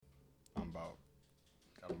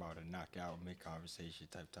I'm about to knock out mid-conversation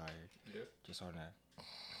type tired. Yeah. Just on that.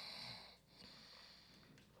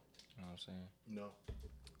 You know what I'm saying? No.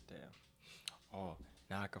 Damn. Oh,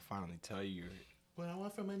 now I can finally tell you. When I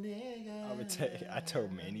went from a nigga. I'm gonna tell you, I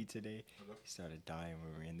told Manny today. Okay. He started dying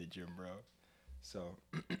when we were in the gym, bro. So,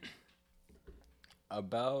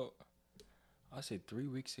 about, I'll say 3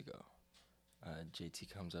 weeks ago, JT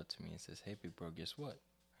comes up to me and says, "Hey, big bro, guess what?"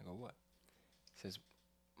 I go, "What?" He says,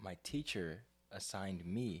 "My teacher assigned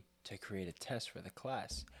me to create a test for the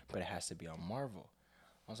class, but it has to be on Marvel."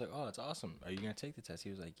 I was like, "Oh, that's awesome. Are you going to take the test?" He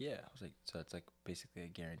was like, "Yeah." I was like, "So it's like basically a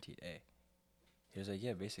guaranteed A." He was like,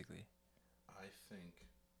 "Yeah, basically." I think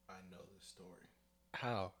I know the story.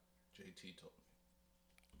 How? JT told me.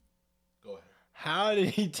 Go ahead. How did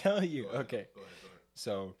he tell you? Go ahead. Okay. Go ahead.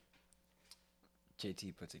 So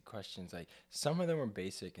JT puts in questions like some of them are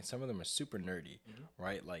basic and some of them are super nerdy,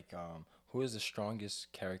 right? Like who is the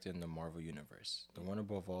strongest character in the Marvel universe? The one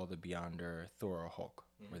above all, the Beyonder, Thor, or Hulk?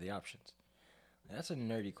 Were the options. That's a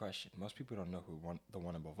nerdy question. Most people don't know who the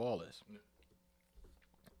one above all is. Yeah.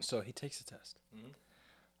 So he takes the test.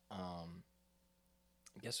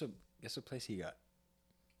 Guess what place he got?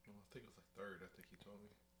 Well, I think it was like third. I think he told me.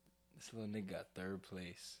 This little nigga got third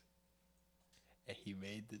place. And he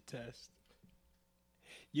made the test.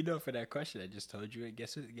 You know, for that question I just told you,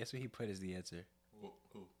 guess what he put as the answer? Who?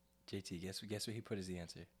 JT, guess what he put as the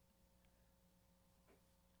answer?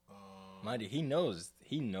 Mind you, he knows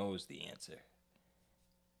the answer.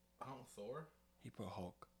 Thor? He put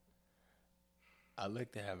Hulk. I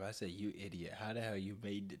looked at him, I said, "You idiot. How the hell you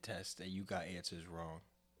made the test and you got answers wrong?"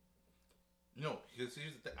 No, because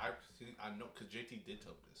here's the thing. I know, because JT did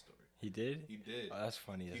tell me this story. He did? He did. Oh, that's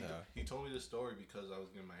funny as hell. He told me this story because I was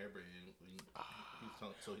getting my hair braided.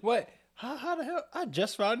 What? How the hell? I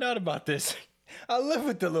just found out about this. I live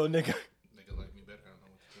with the little nigga. Nigga like me better. I don't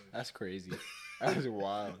know what to tell you. That's crazy. That's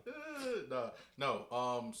wild. No.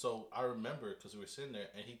 So I remember because we were sitting there,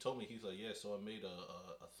 and he told me, he's like, "Yeah." So I made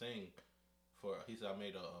a thing for. He said I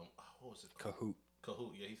made a what was it called?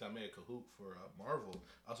 Kahoot. Yeah, he said I made a Kahoot for Marvel.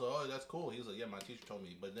 I was like, "Oh, that's cool." He was like, "Yeah, my teacher told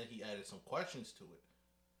me," but then he added some questions to it,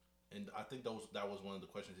 and I think that was one of the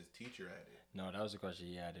questions his teacher added. No, that was the question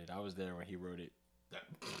he added. I was there when he wrote it.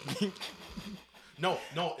 No,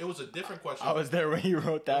 it was a different question. I was there when he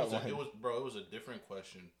wrote that one. It was a different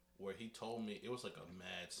question where he told me it was like a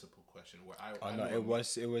mad simple question where I no, it was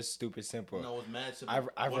stupid simple. No, it was mad simple.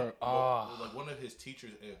 Like one of his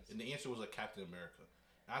teachers, and the answer was like Captain America.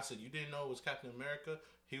 And I said, "You didn't know it was Captain America?"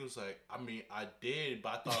 He was like, "I mean, I did,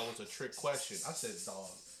 but I thought it was a trick question." I said,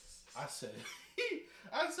 "Dog." I said,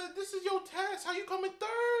 "This is your test. How you coming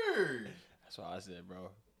third?" That's what I said,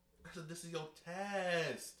 bro. I said, "This is your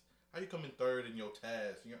test. How you coming third in your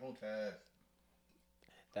test, in your own test?"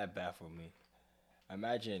 That baffled me.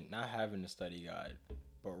 Imagine not having a study guide,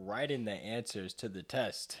 but writing the answers to the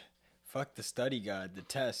test. Fuck the study guide, the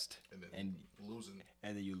test, and losing,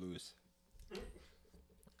 and then you lose.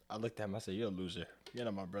 I looked at him. I said, "You're a loser. You're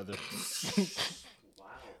not my brother." Wow.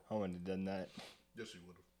 I wouldn't have done that. Yes, you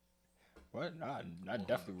would have. What? No, I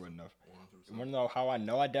definitely wouldn't have. 100%. You want to know how I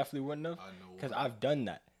know I definitely wouldn't have? I know. Because I've done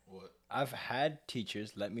that. What? I've had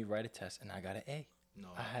teachers let me write a test and I got an A.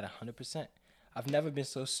 No. I had 100%. I've never been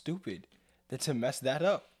so stupid to mess that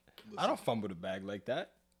up. Listen, I don't fumble the bag like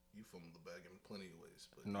that. You fumble the bag in plenty of ways.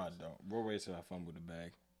 But No, I don't. What ways do I fumble the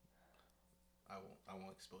bag? I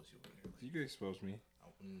won't expose you in here. You can expose me.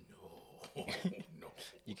 No.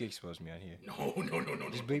 You can expose me on here. No.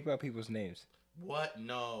 Just bleep out people's names. What?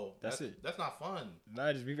 No. That's it. That's not fun.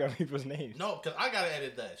 Nah, just bleep out people's names. No, because I gotta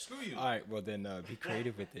edit that. Screw you. All right, well then be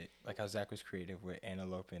creative with it. Like how Zach was creative with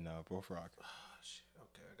Antelope and Bullfrog. Oh, shit.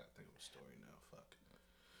 Okay, I gotta think of a story now. Fuck.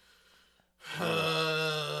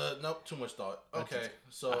 Nope, too much thought. Okay,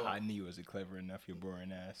 so I knew you wasn't clever enough, you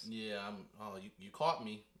boring ass. yeah, you caught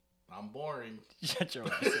me. I'm boring. Shut your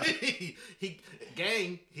ass up. he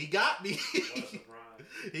got me. What a surprise.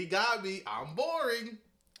 He got me. I'm boring.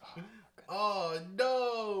 Oh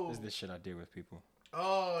no. This is the shit I deal with people.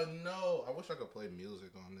 Oh no. I wish I could play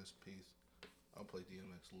music on this piece. I'll play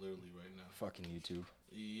DMX literally right now. Fucking YouTube.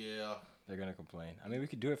 Yeah. They're gonna complain. I mean, we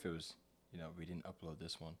could do it if it was, we didn't upload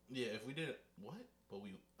this one. Yeah, if we did it. What? But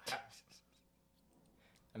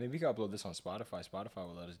I mean, we could upload this on Spotify. Spotify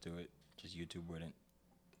will let us do it. Just YouTube wouldn't.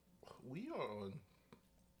 We are on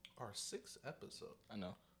our 6th episode. I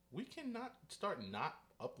know. We cannot start not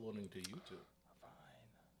uploading to YouTube. Fine.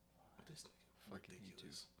 This nigga Fucking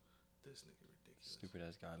ridiculous. This nigga ridiculous. Stupid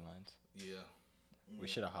ass guidelines. Yeah. We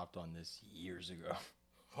should have hopped on this years ago.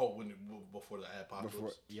 Oh, before the ad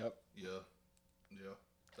apocalypse? Yep. Yeah.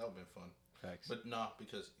 That would have been fun. Facts. But nah,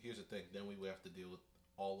 because here's the thing. Then we would have to deal with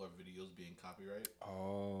all our videos being copyright.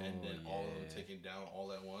 Oh, and then yeah. all of them taken down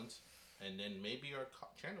all at once, and then maybe our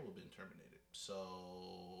channel will be terminated.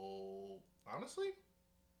 So honestly,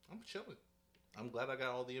 I'm chilling. I'm glad I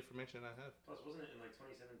got all the information I have. Plus, wasn't it in like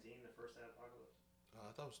 2017 the first apocalypse?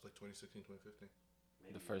 I thought it was like 2016, 2015.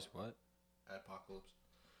 Maybe The first what? Apocalypse.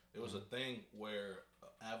 It was a thing where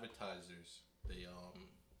advertisers, they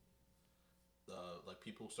like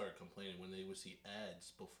people started complaining when they would see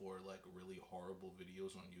ads before like really horrible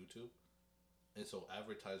videos on YouTube. And so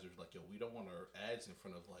advertisers like, yo, we don't want our ads in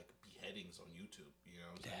front of like beheadings on YouTube. You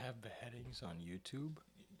know what I'm They saying? have beheadings on YouTube?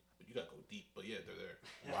 You gotta go deep, but yeah, they're there.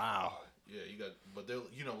 Wow. Yeah, you got, but they're,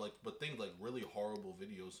 you know, like, but things like really horrible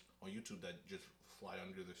videos on YouTube that just fly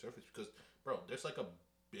under the surface because, bro, there's like 1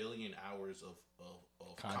 billion hours of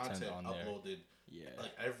content on there. uploaded. Yeah.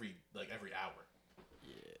 Like every hour.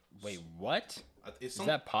 Yeah. Wait, what? Is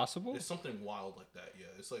that possible? It's something wild like that. Yeah,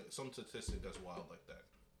 it's like some statistic that's wild like that.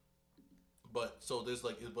 But so there's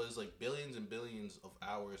like billions and billions of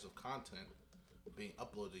hours of content being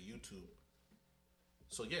uploaded to YouTube.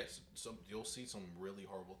 So yes, you'll see some really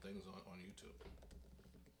horrible things on YouTube.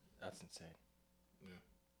 That's insane. Yeah.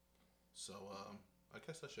 So I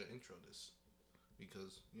guess I should intro this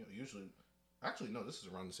because usually, actually no, this is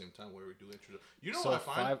around the same time where we do intro. You know so what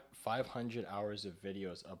I find? 500 hours of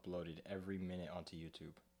videos uploaded every minute onto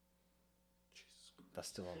YouTube. Jesus Christ. That's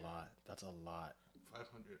still a lot. That's a lot.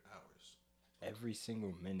 500 hours. Every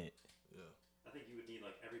single minute. Yeah. I think you would need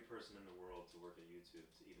like every person in the world to work at YouTube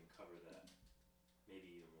to even cover that. Maybe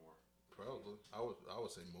even more. Probably. I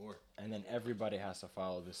would say more. And then everybody has to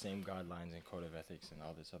follow the same guidelines and code of ethics and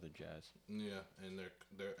all this other jazz. Yeah, and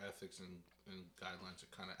their ethics and guidelines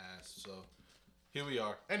are kind of ass. So here we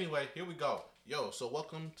are. Anyway, here we go. Yo, so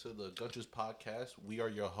welcome to the Gunches podcast. We are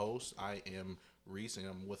your hosts. I am Reese, and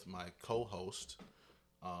I'm with my co-host.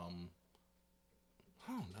 I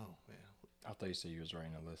don't know, man. I thought you said you was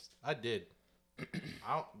writing a list. I did.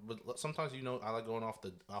 But sometimes I like going off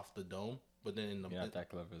the dome. But then in the You're not that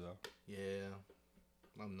clever though. Yeah,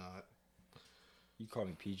 I'm not. You called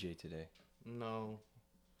me PJ today. No.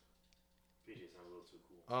 PJ sounds a little too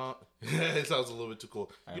cool. It sounds a little bit too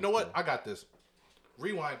cool. You know what? Cool. I got this.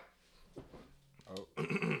 Rewind. Oh,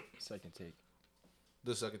 second take.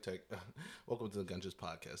 The second take. Welcome to the Gunches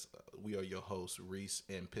podcast. We are your hosts, Reese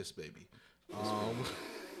and Piss Baby.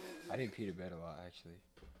 I didn't pee to bed a lot actually.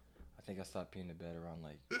 I think I stopped peeing to bed around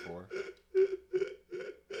like 4.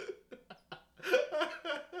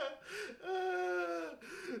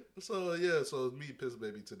 So it's me, Piss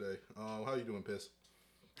Baby, today. How you doing, Piss?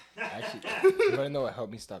 Actually, you wanna know what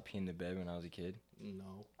helped me stop peeing to bed when I was a kid?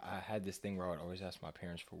 No. I had this thing where I would always ask my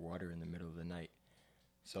parents for water in the middle of the night.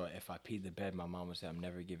 So if I peed to bed, my mom would say, "I'm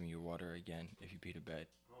never giving you water again if you pee to bed."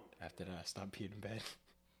 After that, I stopped peeing in bed.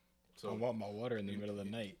 So I want my water in the middle of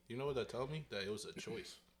the night. You know what that told me? That it was a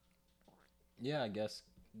choice. Yeah, I guess.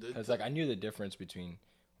 Because like I knew the difference between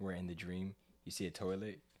where in the dream you see a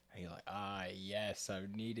toilet and you're like, yes,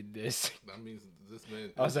 I've needed this. That means this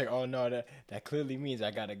man. I was like, oh no, that clearly means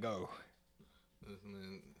I gotta go. This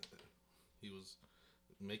man, he was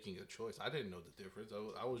making a choice. I didn't know the difference.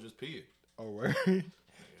 I was just peeing. Oh, word?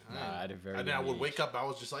 Nah, at a very and then I would wake up. I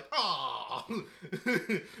was just like, ah,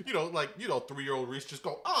 like 3-year-old Reese just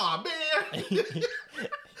go, ah, man.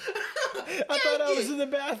 I thought I was in the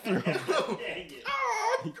bathroom.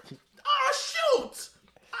 Shoot!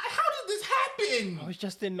 How did this happen? I was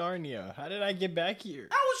just in Narnia. How did I get back here?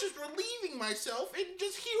 I was just relieving myself, and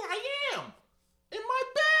just here I am in my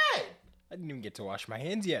bed. I didn't even get to wash my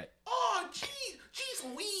hands yet. Oh, jeez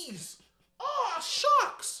Louise. Oh,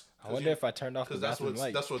 shucks. I wonder if I turned off the bathroom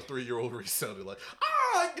light. That's what 3-year-old Reese sounded like.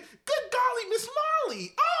 Ah, good golly, Miss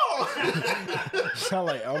Molly. Oh. Sound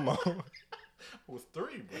like Elmo. With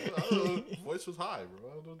 3, bro. I don't know. Voice was high, bro.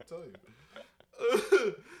 I don't know what to tell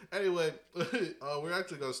you. Anyway, we're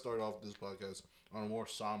actually gonna start off this podcast on a more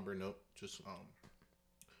somber note. Just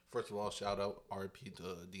first of all, shout out RIP to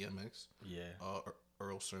DMX. Yeah.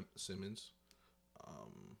 Earl Simmons.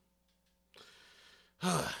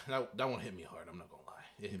 That one hit me hard. I'm not gonna lie.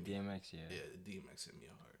 It hit me. DMX, yeah. Yeah, DMX hit me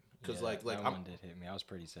hard. Cause yeah, like that one did hit me. I was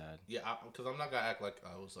pretty sad. Yeah, because I'm not gonna act like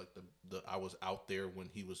I was like I was out there when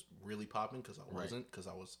he was really popping, because I wasn't, because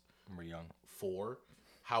I was young 4.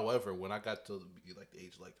 However, when I got to like the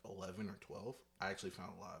age like 11 or 12, I actually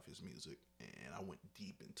found a lot of his music, and I went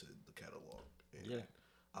deep into the catalog. And yeah,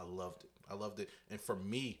 I loved it. I loved it, and for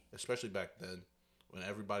me, especially back then, when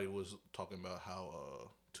everybody was talking about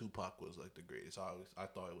how Tupac was like the greatest, I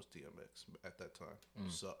thought it was DMX at that time.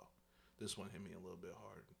 So this one hit me a little bit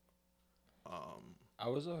hard. I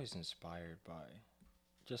was always inspired by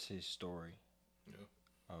just his story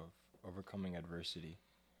of overcoming adversity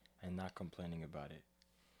and not complaining about it.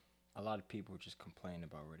 A lot of people just complain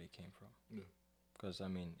about where they came from. Yeah. Because I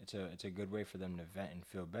mean, it's a good way for them to vent and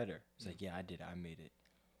feel better. It's like, yeah, I did, I made it.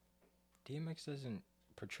 DMX doesn't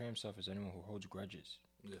portray himself as anyone who holds grudges.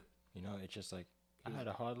 Yeah. You know, it's just like, I had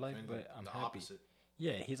a hard life, but I'm happy. Opposite.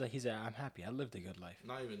 Yeah, he's like, I'm happy. I lived a good life.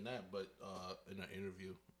 Not even that, but in an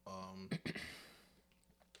interview,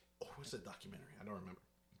 what's the documentary? I don't remember.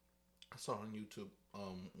 I saw it on YouTube.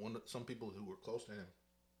 Some people who were close to him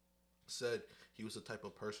said he was the type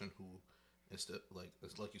of person who, instead,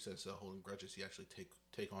 like you said, instead of holding grudges, he actually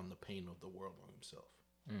take on the pain of the world on himself.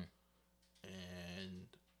 And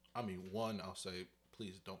I mean, I'll say,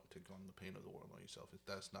 please don't take on the pain of the world on yourself. If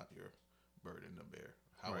that's not your burden to bear.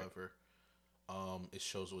 However, it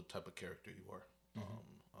shows what type of character you are.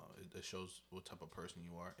 It shows what type of person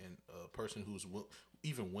you are, and a person who's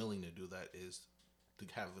even willing to do that is to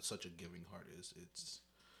have such a giving heart. It's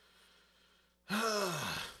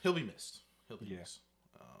he'll be missed. He'll be missed.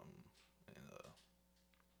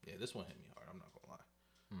 And this one hit me hard. I'm not gonna lie.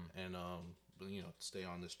 And but to stay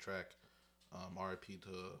on this track, R.I.P.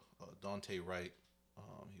 to Dante Wright.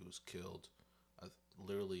 He was killed,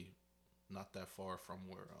 literally not that far from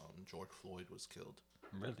where George Floyd was killed.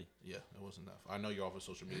 Really? Yeah, it wasn't that far. I know you're off of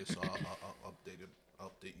social media, so I'll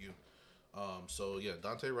update you. So yeah,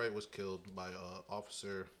 Dante Wright was killed by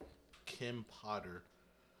Officer Kim Potter.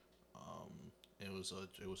 It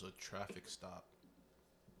was a traffic stop.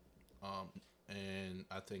 And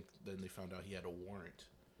I think then they found out he had a warrant.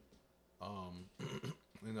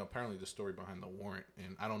 And apparently the story behind the warrant,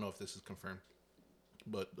 and I don't know if this is confirmed,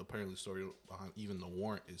 but apparently the story behind even the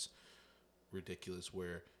warrant is ridiculous,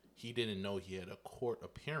 where he didn't know he had a court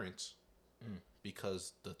appearance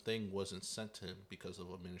because the thing wasn't sent to him because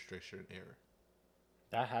of administration error.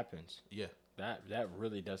 That happens. Yeah. That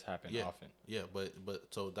really does happen often. Yeah, but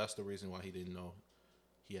so that's the reason why he didn't know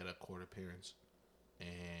he had a court appearance.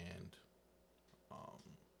 And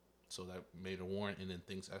so that made a warrant, and then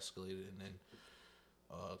things escalated, and then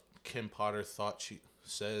Kim Potter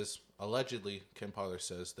allegedly Kim Potter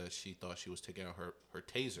says that she thought she was taking out her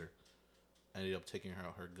taser, ended up taking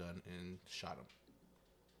out her gun and shot him.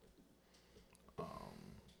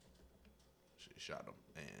 She shot him,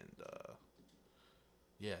 and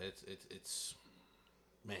yeah, it's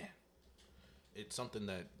man, it's something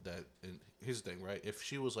that and here's the thing, right? If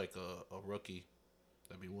she was like a rookie,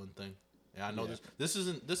 that'd be one thing. And I know this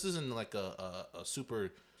isn't like a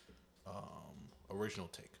super original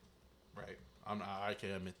take, right? I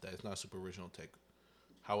can admit that it's not a super original take.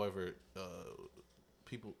 However,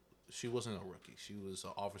 she wasn't a rookie. She was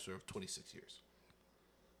an officer of 26 years.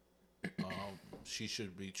 She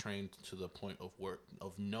should be trained to the point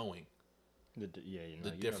of knowing the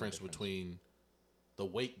difference between the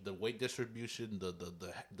weight distribution,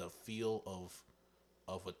 the feel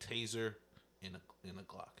of a taser in a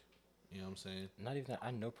Glock. You know what I'm saying? Not even that.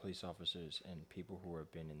 I know police officers and people who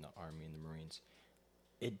have been in the Army and the Marines.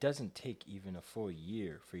 It doesn't take even a full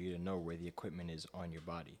year for you to know where the equipment is on your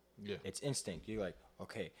body. Yeah. It's instinct. You're like,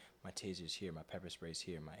 okay, my taser's here, my pepper spray's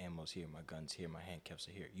here, my ammo's here, my gun's here, my handcuffs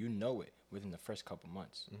are here. You know it within the first couple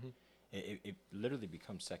months. Mm-hmm. It literally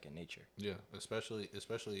becomes second nature. Yeah, especially.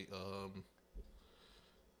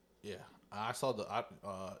 Yeah, I saw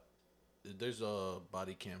there's a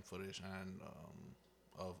body cam footage and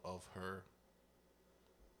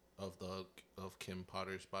of Kim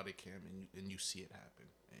Potter's body cam, and you see it happen,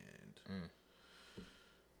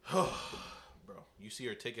 and bro, you see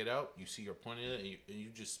her take it out, you see her pointing it, and you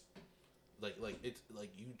just like it's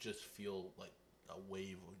like you just feel like a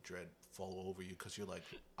wave of dread fall over you, because you're like,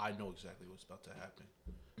 I know exactly what's about to happen,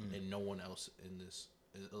 and no one else in this,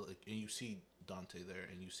 and you see Dante there,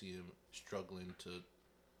 and you see him struggling to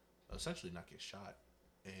essentially not get shot,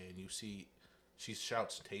 and you see she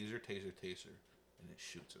shouts taser, taser, taser, and it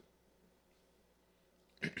shoots him.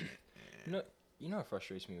 You know what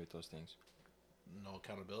frustrates me with those things? No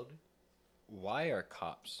accountability? Why are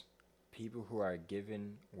cops, people who are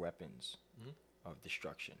given weapons of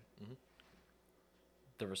destruction,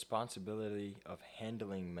 the responsibility of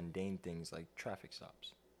handling mundane things like traffic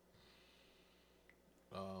stops?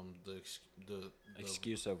 The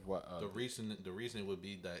excuse of what? The reason would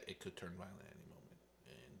be that it could turn violent at any moment,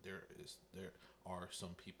 and there are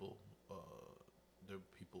some people, there are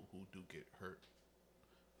people who do get hurt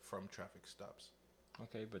from traffic stops.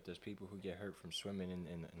 Okay, but there's people who get hurt from swimming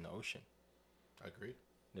in the ocean. I agree.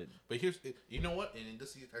 But you know what, and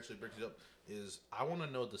this actually brings it up, is I want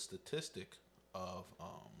to know the statistic of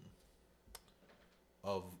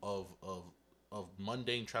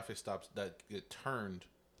mundane traffic stops that get turned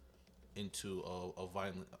into a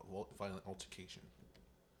violent altercation.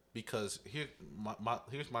 Because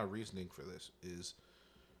here's my reasoning for this is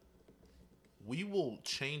we will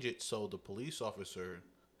change it so the police officer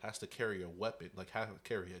has to carry a weapon, like have to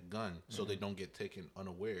carry a gun, so they don't get taken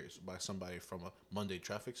unawares by somebody from a Monday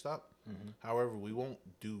traffic stop. However, we won't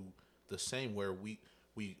do the same where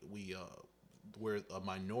where a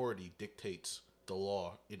minority dictates the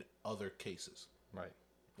law in other cases. Right.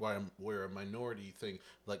 Where a minority thing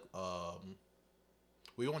like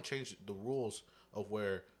we won't change the rules of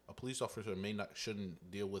where a police officer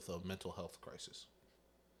shouldn't deal with a mental health crisis.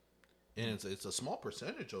 And it's a small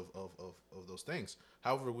percentage of those things.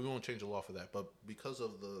 However, we won't change the law for that. But because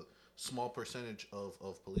of the small percentage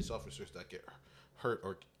of police officers that get hurt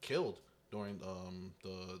or killed during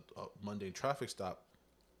the mundane traffic stop,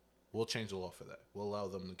 we'll change the law for that. We'll allow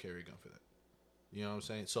them to carry a gun for that. You know what I'm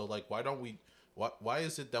saying? So, like, why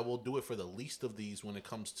is it that we'll do it for the least of these when it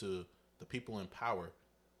comes to the people in power?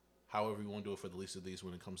 However, we won't do it for the least of these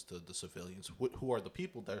when it comes to the civilians, who are the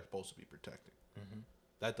people they're supposed to be protecting.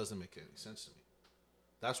 That doesn't make any sense to me.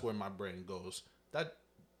 That's where my brain goes.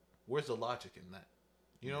 Where's the logic in that?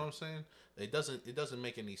 You know what I'm saying? It doesn't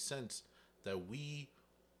make any sense that we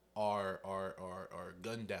are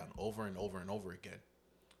gunned down over and over and over again.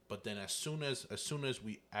 But then as soon as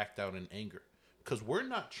we act out in anger, because we're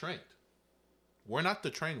not trained. We're not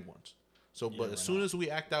the trained ones. So but as soon as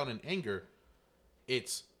we act out in anger,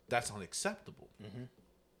 that's unacceptable.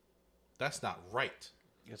 That's not right.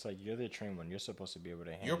 It's like you're the trained one. You're supposed to be able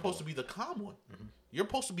to handle. You're supposed to be the calm one. You're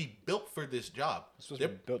supposed to be built for this job. It's supposed to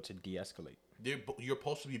be built to de-escalate. You're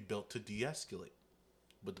supposed to be built to de-escalate.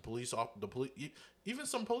 But even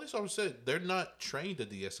some police officers said they're not trained to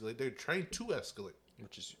de-escalate. They're trained to escalate,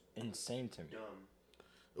 which is insane to me. Dumb.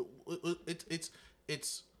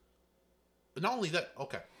 It's not only that.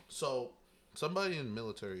 Okay, so somebody in the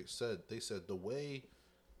military said the way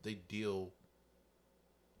they deal.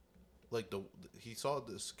 Like he saw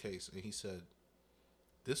this case and he said,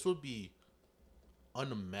 this would be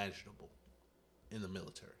unimaginable in the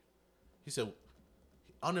military. He said,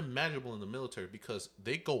 unimaginable in the military because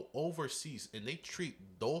they go overseas and they treat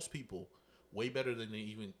those people way better than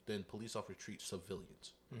than police officers treat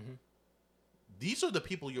civilians. These are the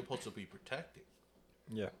people you're supposed to be protecting.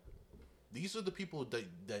 Yeah. These are the people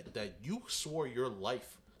that you swore your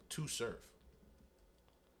life to serve.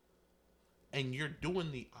 And you're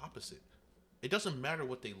doing the opposite. It doesn't matter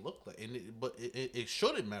what they look like, but it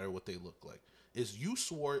shouldn't matter what they look like. Is you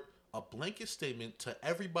swore a blanket statement to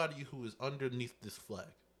everybody who is underneath this flag,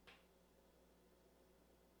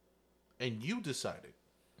 and you decided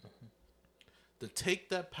to take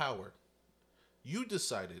that power. You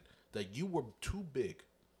decided that you were too big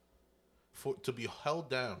to be held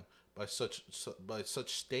down by such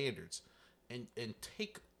standards, and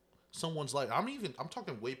take someone's life. I'm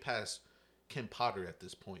talking way past Ken Potter at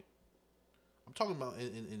this point. I'm talking about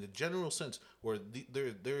in the general sense where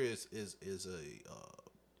there is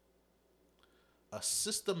a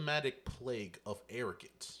systematic plague of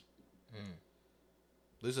arrogance.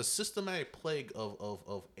 There's a systematic plague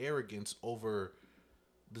of arrogance over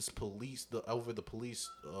this police over the police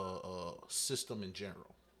system in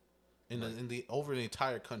general, over the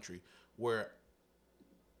entire country, where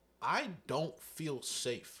I don't feel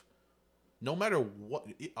safe. No matter what,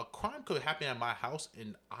 a crime could happen at my house,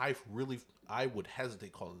 and I would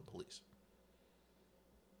hesitate calling the police.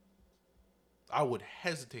 I would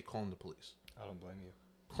hesitate calling the police. I don't blame you.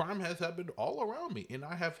 Crime has happened all around me, and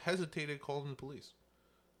I have hesitated calling the police.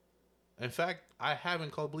 In fact, I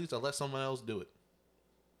haven't called the police. I let someone else do it.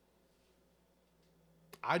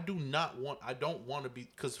 I don't want to be,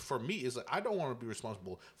 because for me, it's like I don't want to be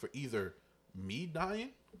responsible for either me dying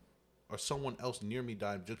or someone else near me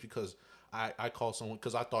dying just because I called someone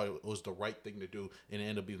because I thought it was the right thing to do, and it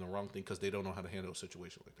ended up being the wrong thing because they don't know how to handle a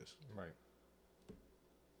situation like this. Right.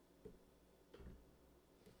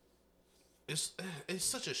 It's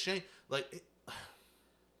such a shame. Like,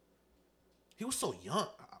 he was so young.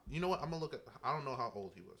 You know what? I'm gonna look at. I don't know how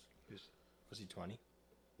old he was. Was he 20?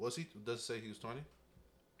 Was he? Does it say he was 20?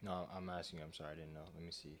 No, I'm asking you. I'm sorry, I didn't know. Let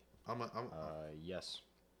me see. Yes.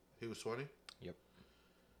 He was 20? Yep.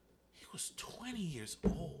 He was 20 years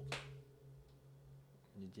old.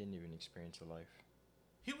 You didn't even experience a life.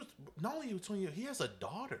 He was not only he was 20 years. He has a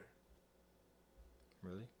daughter.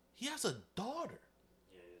 Really? He has a daughter.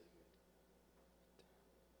 Yeah,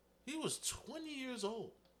 he was 20 years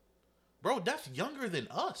old. Bro, that's younger than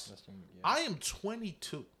us. Yeah. I am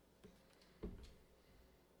 22.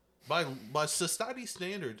 By society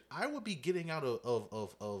standards, I would be getting out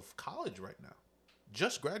of college right now.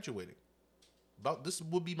 Just graduating. This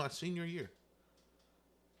would be my senior year.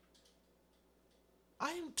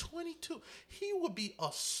 I am 22. He would be a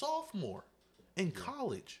sophomore in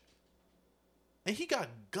college. And he got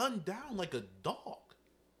gunned down like a dog.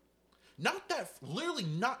 Literally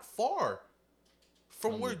not far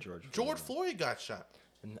from where George Floyd got shot.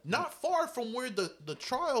 Not far from where the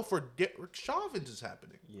trial for Derek Chauvin is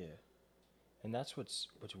happening. Yeah. And that's what's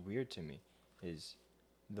weird to me is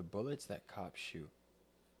the bullets that cops shoot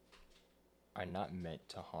are not meant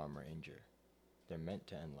to harm or injure. They're meant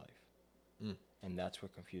to end life. And that's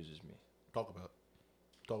what confuses me. Talk about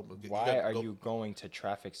Why are you going to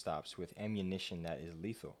traffic stops with ammunition that is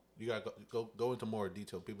lethal? You gotta go into more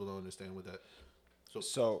detail. People don't understand what that.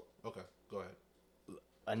 So okay, go ahead.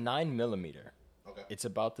 A 9mm. Okay. It's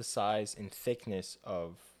about the size and thickness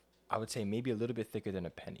of, I would say, maybe a little bit thicker than a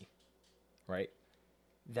penny, right?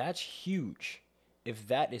 That's huge. If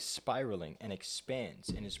that is spiraling and expands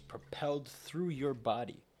and is propelled through your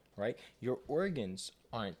body, right? Your organs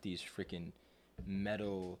aren't these freaking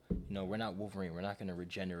metal, we're not Wolverine. We're not going to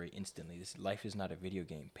regenerate instantly. This life is not a video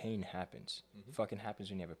game. Pain happens. Fucking happens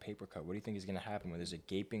when you have a paper cut. What do you think is going to happen when there's a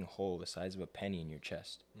gaping hole the size of a penny in your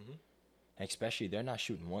chest? And especially, they're not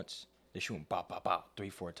shooting once. They're shooting bop, bop, bop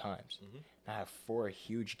 3-4 times. I have 4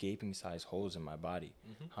 huge gaping size holes in my body.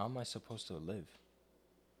 How am I supposed to live?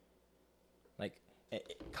 Like,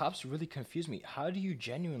 cops really confuse me. How do you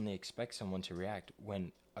genuinely expect someone to react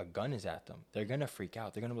when a gun is at them? They're going to freak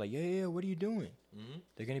out. They're going to be like, yeah, what are you doing?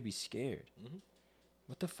 They're going to be scared.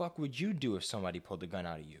 What the fuck would you do if somebody pulled a gun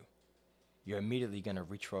out of you? You're immediately going to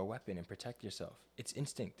reach for a weapon and protect yourself. It's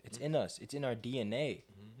instinct. It's in us. It's in our DNA.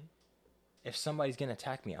 If somebody's going to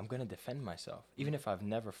attack me, I'm going to defend myself. Even if I've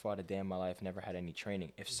never fought a day in my life, never had any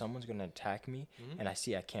training. If someone's going to attack me and I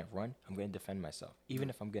see I can't run, I'm going to defend myself. Even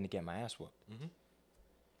if I'm going to get my ass whooped.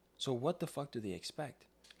 So what the fuck do they expect?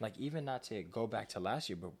 Like, even not to go back to last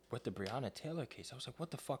year, but with the Breonna Taylor case, I was like, what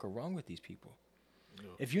the fuck are wrong with these people? No.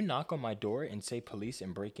 If you knock on my door and say police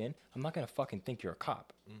and break in, I'm not going to fucking think you're a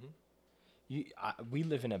cop. We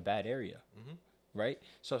live in a bad area. Right?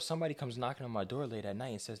 So if somebody comes knocking on my door late at night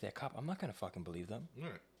and says they're a cop, I'm not going to fucking believe them.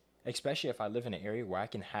 Right. Especially if I live in an area where I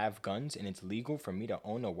can have guns and it's legal for me to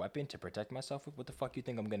own a weapon to protect myself with. What the fuck you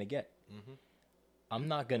think I'm going to get? I'm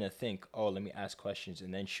not going to think, oh, let me ask questions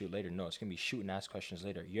and then shoot later. No, it's going to be shoot and ask questions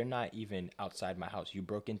later. You're not even outside my house. You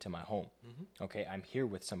broke into my home. Okay? I'm here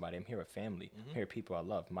with somebody. I'm here with family. I'm here with people I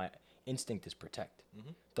love. My instinct is protect.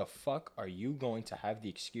 The fuck are you going to have the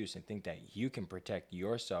excuse and think that you can protect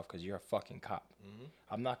yourself because you're a fucking cop?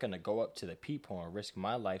 I'm not going to go up to the peephole and risk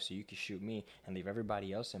my life so you can shoot me and leave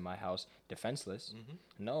everybody else in my house defenseless.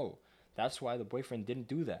 No. That's why the boyfriend didn't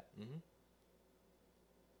do that.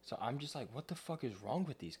 So I'm just like, what the fuck is wrong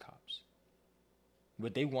with these cops?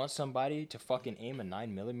 Would they want somebody to fucking aim a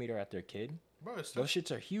 9mm at their kid? Bro, those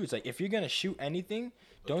shits are huge. Like, if you're going to shoot anything,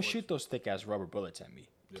 don't shoot those thick-ass rubber bullets at me.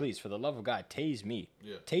 Yeah. Please, for the love of God, tase me.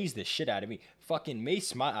 Yeah. Tase the shit out of me. Fucking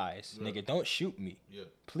mace my eyes. Yeah. Nigga, don't shoot me. Yeah.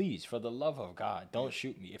 Please, for the love of God, don't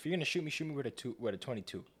shoot me. If you're going to shoot me with a 22. With a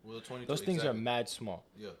 22. Those things are mad small.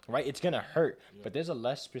 Yeah. Right? It's going to hurt, but there's a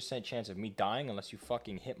less % chance of me dying unless you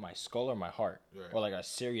fucking hit my skull or my heart. Right. Or like a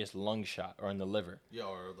serious lung shot or in the liver. Yeah,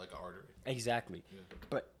 or like an artery. Exactly. Yeah.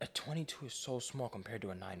 But a 22 is so small compared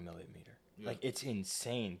to a 9mm. Yeah. Like, it's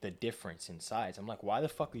insane, the difference in size. I'm like, why the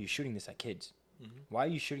fuck are you shooting this at kids? Why are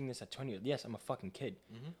you shooting this at 20? Yes, I'm a fucking kid.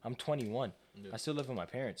 I'm 21. Yeah. I still live with my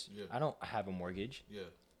parents. Yeah. I don't have a mortgage. Yeah.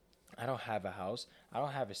 I don't have a house. I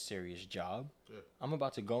don't have a serious job. Yeah. I'm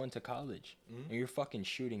about to go into college. And you're fucking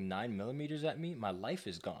shooting 9mm at me? My life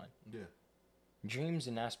is gone. Yeah. Dreams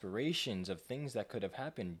and aspirations of things that could have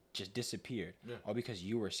happened just disappeared. Yeah. All because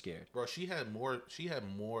you were scared. Bro, she had more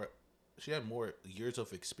years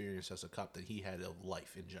of experience as a cop than he had of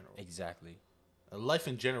life in general. Exactly. Life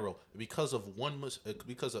in general, because of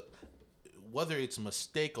because of whether it's a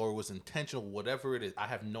mistake or it was intentional, whatever it is, I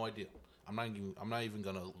have no idea. I'm not even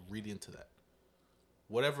gonna read into that.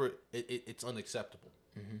 Whatever it's unacceptable.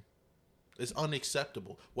 It's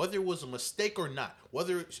unacceptable. Whether it was a mistake or not,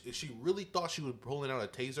 whether she really thought she was pulling out a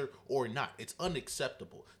taser or not, it's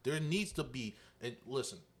unacceptable. There needs to be. And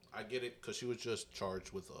listen, I get it because she was just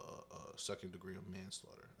charged with a second degree of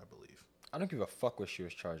manslaughter, I believe. I don't give a fuck what she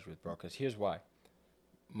was charged with, bro. Because here's why.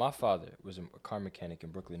 My father was a car mechanic in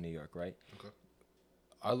Brooklyn, New York, right? Okay.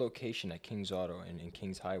 Our location at King's Auto and in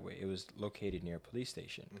King's Highway, it was located near a police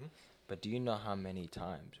station. But do you know how many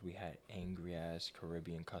times we had angry-ass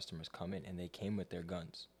Caribbean customers come in and they came with their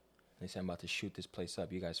guns? And they said, I'm about to shoot this place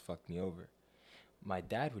up. You guys fucked me over. My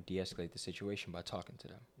dad would de-escalate the situation by talking to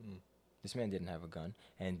them. This man didn't have a gun,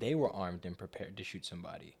 and they were armed and prepared to shoot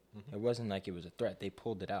somebody. Mm-hmm. It wasn't like it was a threat. They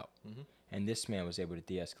pulled it out. Mm-hmm. And this man was able to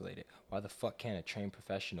de-escalate it. Why the fuck can't a trained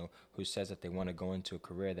professional who says that they want to go into a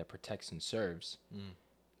career that protects and serves,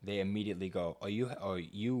 they immediately go,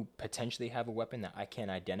 you potentially have a weapon that I can't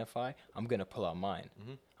identify? I'm going to pull out mine.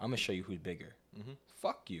 Mm-hmm. I'm going to show you who's bigger. Mm-hmm.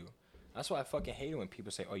 Fuck you. That's why I fucking hate it when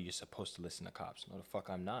people say, oh, you're supposed to listen to cops. No, the fuck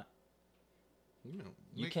I'm not.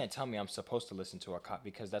 You can't tell me I'm supposed to listen to a cop,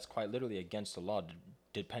 because that's quite literally against the law,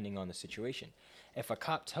 depending on the situation. If a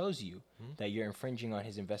cop tells you that you're infringing on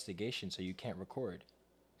his investigation so you can't record,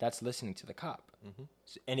 that's listening to the cop.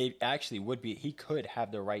 And it actually would be, he could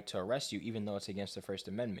have the right to arrest you, even though it's against the First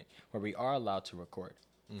Amendment, where we are allowed to record.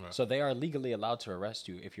 Right. So they are legally allowed to arrest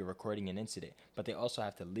you if you're recording an incident, but they also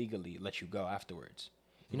have to legally let you go afterwards.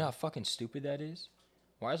 You know how fucking stupid that is?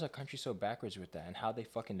 Why is our country so backwards with that, and how they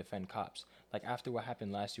fucking defend cops? Like after what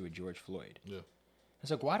happened last year with George Floyd. Yeah.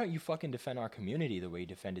 It's like, why don't you fucking defend our community the way you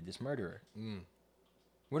defended this murderer?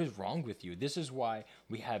 What is wrong with you? This is why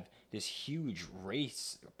we have this huge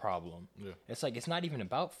race problem. Yeah. It's like, it's not even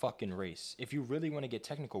about fucking race. If you really want to get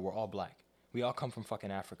technical, we're all black. We all come from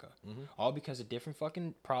fucking Africa. All because of different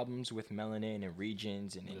fucking problems with melanin and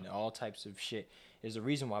regions and all types of shit is the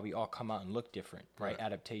reason why we all come out and look different, right?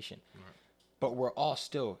 Adaptation. Right. But we're all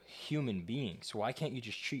still human beings. So why can't you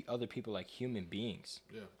just treat other people like human beings?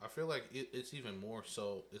 Yeah, I feel like it's even more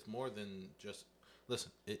so. It's more than just,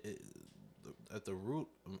 listen, at the root,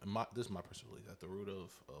 this is my personal belief, at the root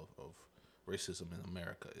of racism in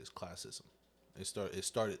America is classism. It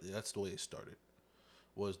started, that's the way it started.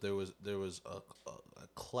 There was a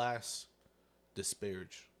class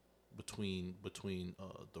disparage between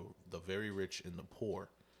the very rich and the poor.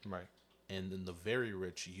 Right. And then the very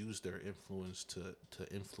rich use their influence to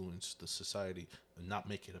influence the society and not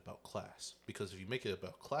make it about class. Because if you make it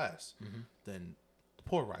about class, then the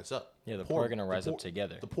poor rise up. Yeah, the poor are going to rise up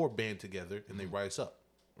together. The poor band together and they rise up,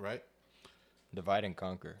 right? Divide and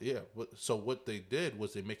conquer. Yeah. So what they did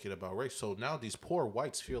was they make it about race. So now these poor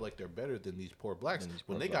whites feel like they're better than these poor blacks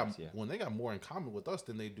when they got more in common with us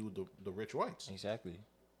than they do the rich whites. Exactly.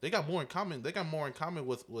 They got more in common. They got more in common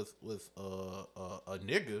with a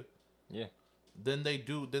nigga. Yeah. Then they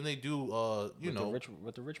do with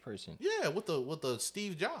the rich person. Yeah, with the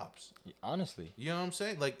Steve Jobs. Honestly. You know what I'm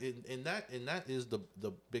saying? Like and that is the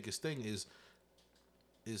biggest thing is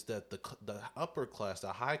that the upper class,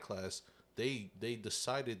 the high class, they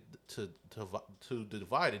decided to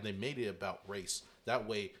divide, and they made it about race. That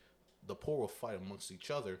way the poor will fight amongst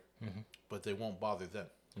each other, but they won't bother them.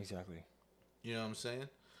 Exactly. You know what I'm saying?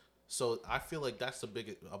 So I feel like that's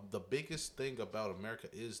the biggest thing about America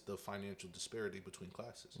is the financial disparity between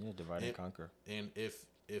classes. Yeah, divide and conquer. And if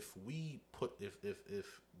we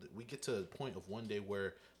get to a point of one day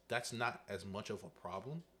where that's not as much of a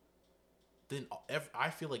problem, then I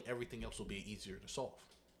feel like everything else will be easier to solve.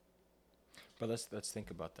 But let's think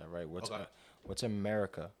about that, right? What's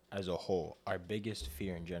America as a whole? Our biggest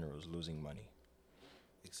fear in general is losing money.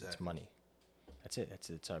 Exactly. It's money. That's it.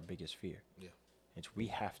 It's our biggest fear. Yeah. We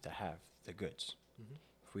have to have the goods.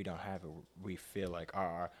 If we don't have it, we feel like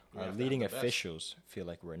our have leading officials feel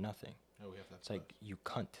like we're nothing. Yeah, we have to have it's like, you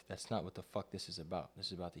cunt. That's not what the fuck this is about. This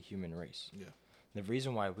is about the human race. Yeah. The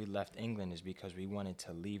reason why we left England is because we wanted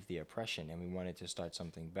to leave the oppression and we wanted to start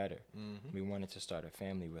something better. We wanted to start a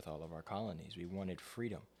family with all of our colonies. We wanted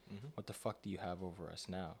freedom. What the fuck do you have over us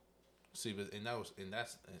now? See, but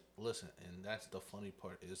that's the funny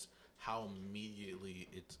part is how immediately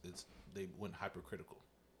they went hypercritical.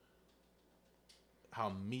 How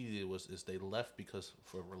immediate it was is they left because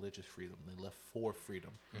for religious freedom. They left for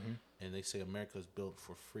freedom, and they say America is built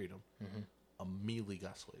for freedom. Immediately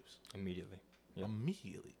got slaves. Immediately. Yep.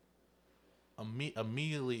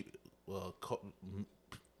 Immediately,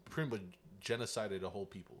 pretty much genocided a whole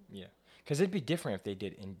people. Yeah, because it'd be different if they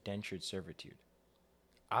did indentured servitude.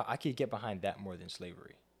 I could get behind that more than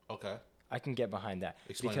slavery. Okay. I can get behind that.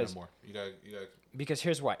 Explain that more. You got. Because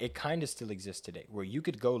here's why. It kind of still exists today, where you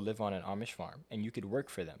could go live on an Amish farm and you could work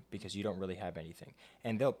for them because you don't really have anything.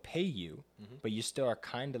 And they'll pay you, but you still are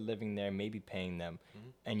kind of living there, maybe paying them,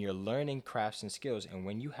 and you're learning crafts and skills. And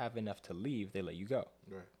when you have enough to leave, they let you go.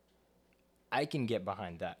 Right. I can get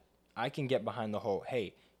behind that. I can get behind the whole,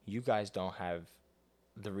 hey, you guys don't have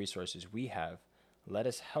the resources we have. Let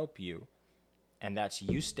us help you. And that's,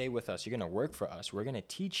 you stay with us. You're going to work for us. We're going to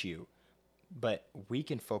teach you. But we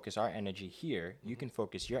can focus our energy here. You can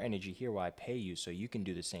focus your energy here while I pay you so you can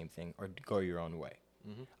do the same thing or go your own way.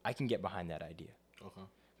 I can get behind that idea. Okay.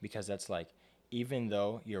 Because that's like, even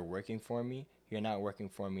though you're working for me, you're not working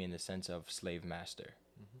for me in the sense of slave master.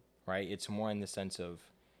 Right? It's more in the sense of,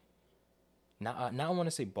 Not I want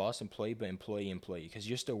to say boss employee, but employee, because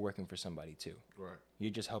you're still working for somebody too. Right.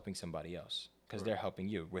 You're just helping somebody else because Right. they're helping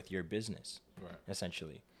you with your business. Right.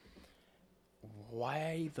 Essentially.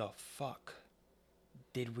 Why the fuck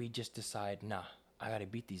did we just decide, nah, I gotta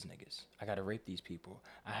beat these niggas. I gotta rape these people.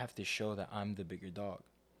 I have to show that I'm the bigger dog.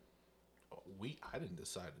 I didn't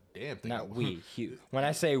decide a damn thing. Not we. When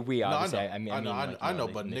I say we, obviously, I mean but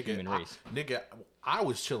the nigga, human race. I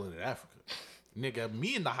was chilling in Africa. Nigga,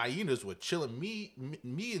 me and the hyenas were chilling. Me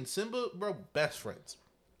and Simba, bro, best friends.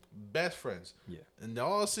 Yeah. And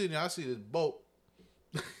all of a sudden, I see this boat.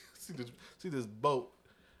 see this boat.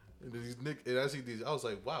 And I see these. I was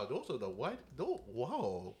like, wow, those are the white.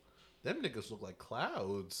 Whoa, them niggas look like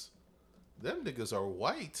clouds. Them niggas are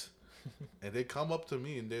white. And they come up to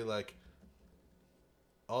me and they're like,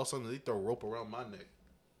 all of a sudden they throw a rope around my neck.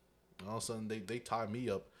 And all of a sudden they tie me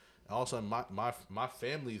up. And all of a sudden my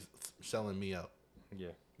family's selling me out. Yeah.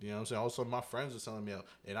 You know what I'm saying? All of a sudden my friends are selling me out.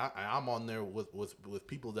 And I'm on there with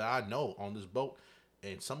people that I know on this boat.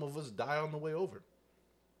 And some of us die on the way over.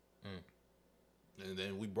 And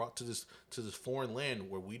then we brought to this foreign land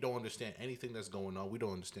where we don't understand anything that's going on. We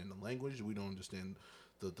don't understand the language. We don't understand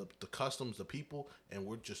the customs, the people, and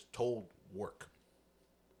we're just told work.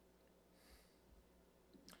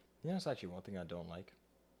 You know, it's actually one thing I don't like.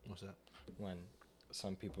 What's that? When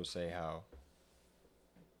some people say how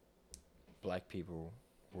black people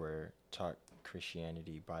were taught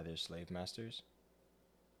Christianity by their slave masters.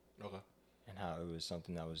 Okay. And how it was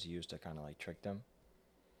something that was used to kind of like trick them.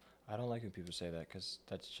 I don't like when people say that because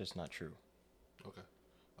that's just not true. Okay.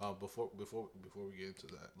 Before we get into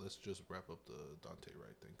that, let's just wrap up the Dante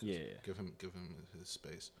Wright thing. Yeah. Give him his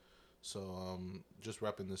space. So just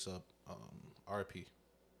wrapping this up. RIP.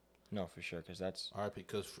 No, for sure, because that's RIP.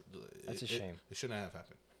 Because that's a shame. It shouldn't have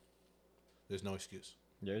happened. There's no excuse.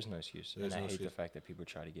 There is no excuse, and I hate the fact that people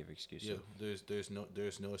try to give excuses. Yeah, there's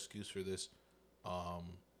no excuse for this.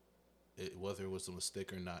 Whether it was a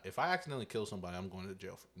mistake or not. If I accidentally kill somebody, I'm going to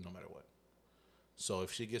jail no matter what. So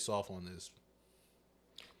if she gets off on this,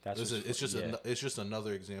 it's just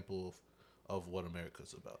another example of what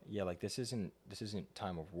America's about. Yeah, like this isn't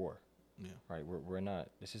time of war. Yeah. Right. We're not.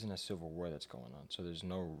 This isn't a civil war that's going on. So there's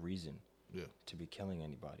no reason. Yeah. To be killing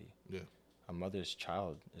anybody. Yeah. A mother's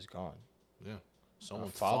child is gone. Yeah.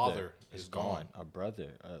 Someone's father is gone. A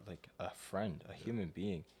brother, like a friend, a human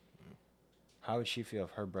being. Yeah. How would she feel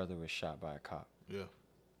if her brother was shot by a cop? Yeah.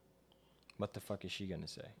 What the fuck is she gonna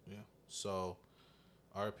say? Yeah. So,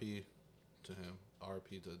 RP to him.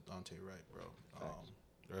 RP to Dante Wright, bro.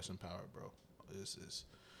 Rest in power, bro. This is.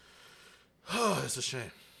 It's a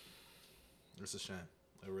shame. It's a shame.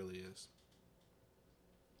 It really is.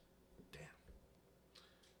 Damn.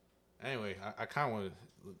 Anyway, I kind of want to,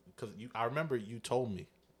 because I remember you told me,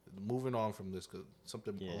 moving on from this, cause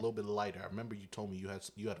something a little bit lighter. I remember you told me you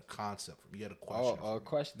had a concept, you had a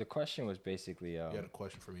question. The question was basically. You had a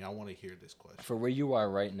question for me. I want to hear this question. For where you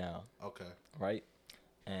are right now. Okay. Right,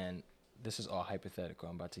 and this is all hypothetical.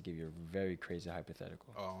 I'm about to give you a very crazy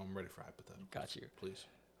hypothetical. Oh, I'm ready for hypothetical. Got you. Please.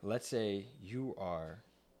 Let's say you are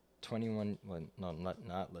 21. Well, no, not.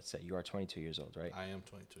 Let's say you are 22 years old, right? I am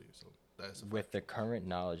 22 years old. That's with the current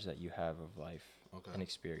knowledge that you have of life and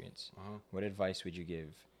experience. What advice would you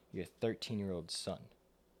give your 13-year-old son?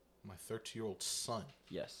 My 13-year-old son.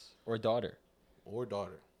 Yes, or daughter.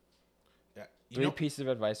 Yeah. Three pieces of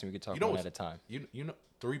advice, and we could talk one at a time. You know,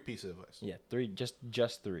 3 pieces of advice. Yeah, 3.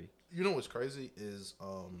 Just 3. You know what's crazy is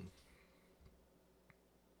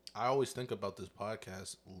I always think about this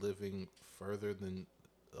podcast living further than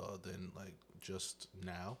like just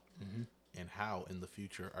now, and how in the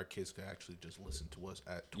future our kids could actually just listen to us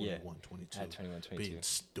at 21, 22, at 21, 22, being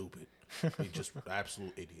stupid, being just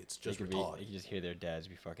absolute idiots, just retarded. You just hear their dads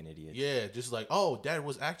be fucking idiots. Yeah, just like, oh, dad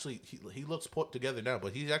was actually he looks put together now,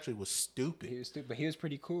 but he actually was stupid. He was stupid, but he was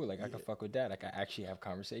pretty cool. Like I could fuck with dad. Like I actually have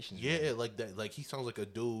conversations. Yeah, with him. like that. Like he sounds like a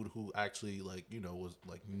dude who actually was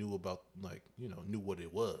knew about knew what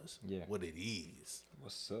it was. Yeah, what it is.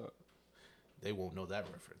 What's up? They won't know that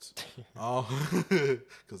reference.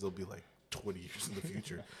 Because they'll be like 20 years in the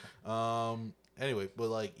future. Anyway,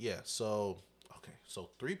 but so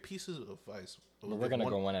 3 pieces of advice. We're gonna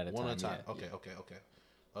go one at a time. One at a time. Okay.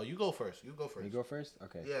 You go first. You go first.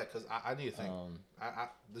 Okay. Yeah, because I need to think.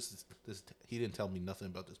 This he didn't tell me nothing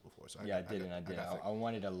about this before. So I didn't. I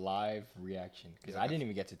wanted a live reaction because I didn't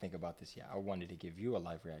even get to think about this yet. I wanted to give you a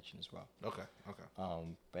live reaction as well. Okay.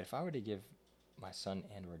 But if I were to give my son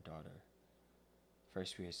and or daughter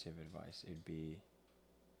first piece of advice, it'd be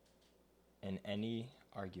in any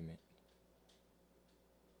argument,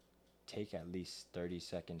 take at least 30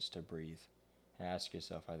 seconds to breathe and ask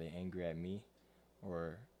yourself, are they angry at me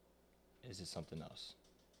or is it something else?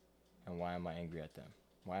 And why am I angry at them?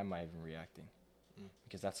 Why am I even reacting?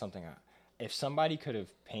 Because that's something if somebody could have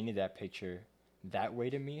painted that picture that way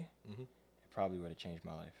to me, it probably would have changed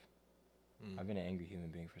my life. I've been an angry human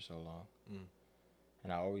being for so long.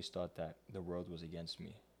 And I always thought that the world was against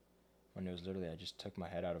me. When it was literally, I just took my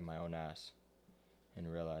head out of my own ass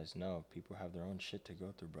and realized, no, people have their own shit to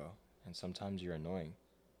go through, bro. And sometimes you're annoying.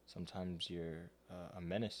 Sometimes you're a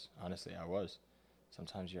menace. Honestly, I was.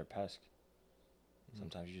 Sometimes you're a pest.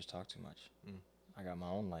 Sometimes you just talk too much. I got my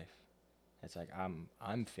own life. It's like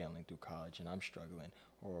I'm failing through college and I'm struggling,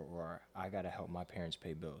 or I gotta help my parents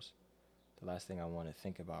pay bills. The last thing I want to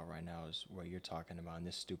think about right now is what you're talking about in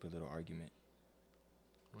this stupid little argument.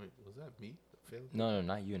 Wait, was that me? No,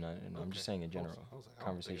 not you. No, okay. I'm just saying in general. I was like,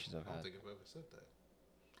 conversations I've had. I don't think I've ever said that.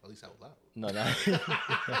 At least out loud. No, no.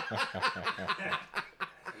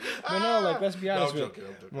 Like, let's be honest. No, I'm joking.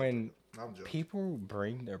 When people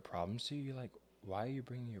bring their problems to you, you're like, why are you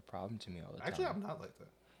bringing your problem to me all the time? Actually, I'm not like that.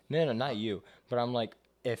 No, not you. But I'm like,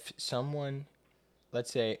 if someone,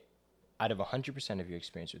 let's say, out of 100% of your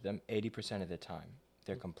experience with them, 80% of the time,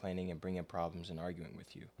 they're complaining and bringing problems and arguing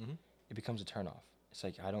with you, it becomes a turnoff. It's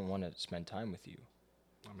like, I don't want to spend time with you.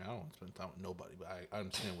 I mean, I don't want to spend time with nobody, but I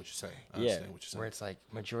understand what you're saying. Where it's like,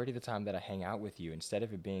 majority of the time that I hang out with you, instead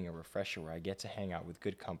of it being a refresher where I get to hang out with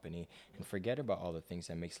good company and forget about all the things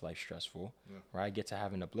that makes life stressful, where I get to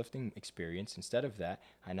have an uplifting experience, instead of that,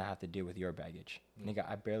 I now have to deal with your baggage. Nigga,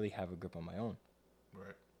 I barely have a grip on my own.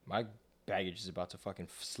 Right. My baggage is about to fucking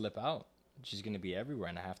slip out. It's just going to be everywhere,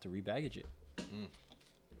 and I have to rebaggage it.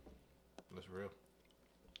 That's real.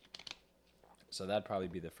 So that'd probably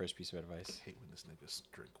be the first piece of advice. I hate when this niggas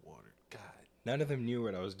drink water. God. None of them knew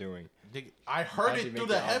what I was doing. Nigga, I heard it through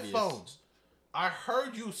the headphones. I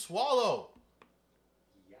heard you swallow.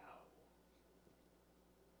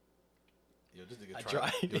 Yo, this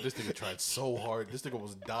nigga tried so hard. This nigga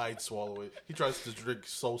almost died swallowing. He tries to drink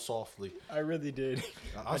so softly. I really did.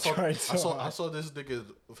 I saw this nigga's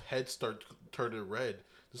head start turning red.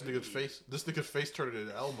 This nigga's face turned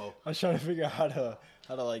into Elmo. I was trying to figure out how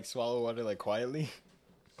to like swallow water like quietly.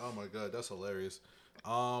 Oh my god, that's hilarious.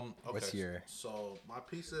 Okay. What's your... So my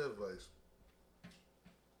piece of advice.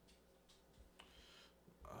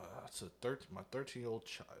 It's my 13-year-old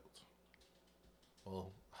child.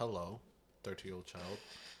 Well, hello, 13-year-old child.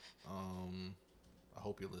 I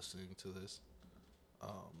hope you're listening to this.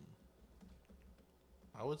 I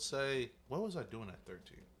would say, what was I doing at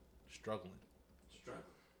 13? Struggling.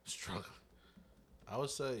 I would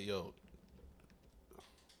say, yo,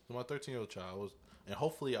 to my 13-year-old child, and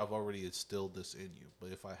hopefully I've already instilled this in you.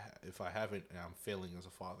 But if I haven't, and I'm failing as a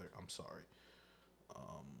father, I'm sorry.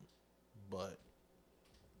 But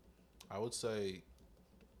I would say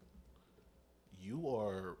you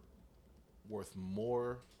are worth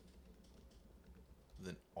more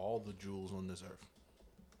than all the jewels on this earth,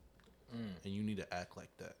 and you need to act like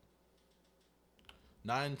that.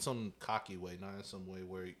 Not in some cocky way, not in some way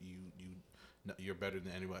where you're better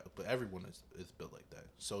than anybody, but everyone is built like that.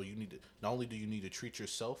 So you need to, not only do you need to treat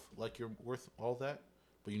yourself like you're worth all that,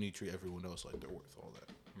 but you need to treat everyone else like they're worth all that.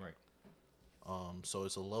 Right. So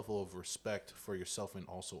it's a level of respect for yourself and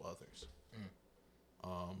also others.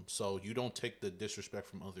 So you don't take the disrespect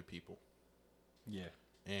from other people. Yeah.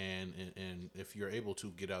 And if you're able to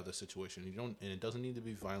get out of the situation, and it doesn't need to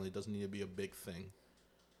be violent, it doesn't need to be a big thing.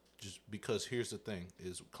 Just because here's the thing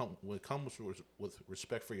is when it comes with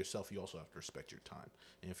respect for yourself, you also have to respect your time.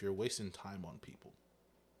 And if you're wasting time on people,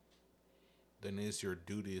 then it's your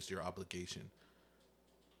duty, it's your obligation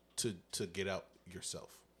to get out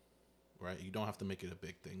yourself, right? You don't have to make it a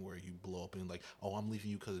big thing where you blow up and like, oh, I'm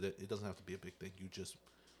leaving you because of that. It doesn't have to be a big thing. You just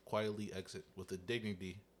quietly exit with the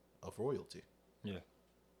dignity of royalty. Yeah.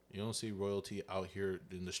 You don't see royalty out here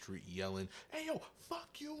in the street yelling, hey, yo, fuck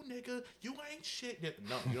you, nigga. You ain't shit.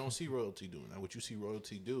 No, you don't see royalty doing that. What you see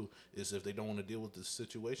royalty do is if they don't want to deal with the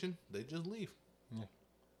situation, they just leave. Yeah.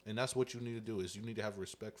 And that's what you need to do is you need to have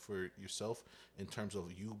respect for yourself in terms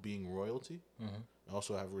of you being royalty. And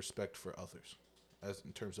also have respect for others as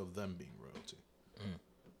in terms of them being royalty.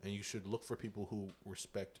 And you should look for people who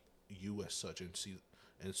respect you as such and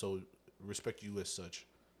so respect you as such.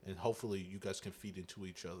 And hopefully you guys can feed into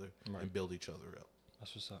each other and build each other up.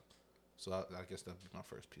 That's what's up. So I guess that'd be my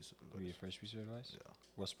first piece of advice. Your first piece of advice? Yeah.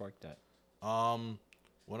 What sparked that?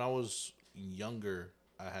 When I was younger,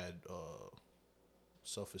 I had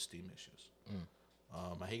self-esteem issues.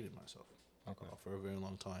 I hated myself for a very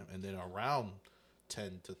long time. And then around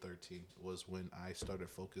 10 to 13 was when I started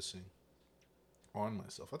focusing on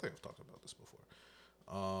myself. I think I've talked about this before.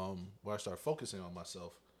 Where I started focusing on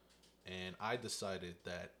myself. And I decided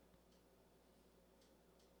that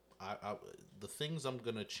the things I'm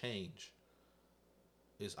gonna change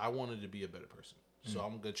is I wanted to be a better person. So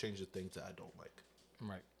I'm gonna change the things that I don't like.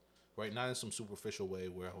 Right. Right, not in some superficial way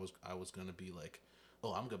where I was gonna be like,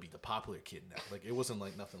 oh, I'm gonna be the popular kid now. Like it wasn't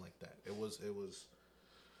like nothing like that. It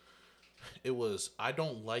was I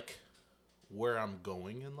don't like where I'm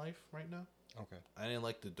going in life right now. Okay. I didn't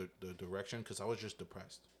like the direction because I was just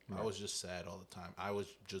depressed. Right. I was just sad all the time. I was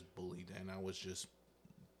just bullied and I was just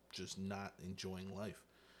not enjoying life.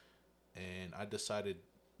 And I decided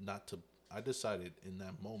in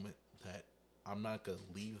that moment that I'm not gonna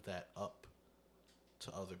leave that up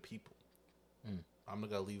to other people. I'm not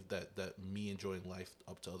gonna leave that me enjoying life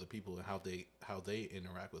up to other people and how they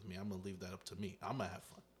interact with me. I'm gonna leave that up to me. I'm gonna have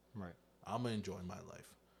fun. Right. I'm gonna enjoy my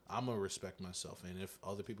life. I'm gonna respect myself. And if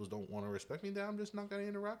other people don't want to respect me, then I'm just not gonna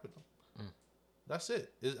interact with them. That's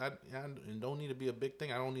it. It don't need to be a big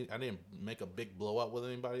thing. I didn't make a big blowout with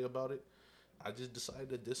anybody about it. I just decided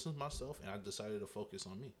to distance myself and I decided to focus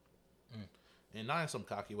on me. And not in some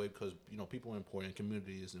cocky way because people are important.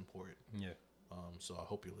 Community is important. Yeah. So I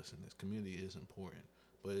hope you're listening to this. Community is important,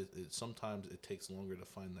 but sometimes it takes longer to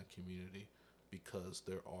find that community because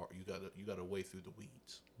you gotta wade through the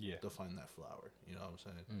weeds to find that flower. You know what I'm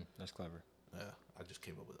saying? That's clever. Yeah, I just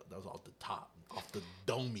came up with that was off the top, off the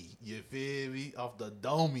domey. You feel me? Off the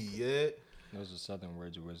domey, yeah. Those are Southern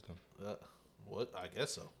words of wisdom. What? I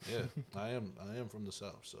guess so. Yeah, I am from the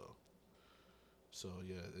South, so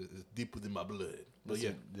yeah, it's deep within my blood. But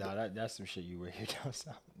that's some shit you would hear down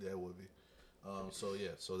south. Yeah, it would be. So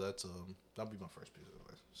that's that'll be my first piece of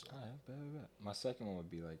advice. So. All right, bet. My second one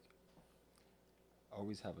would be like,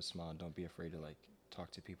 always have a smile. Don't be afraid to like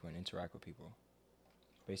talk to people and interact with people.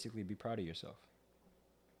 Basically, be proud of yourself.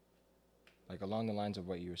 Like along the lines of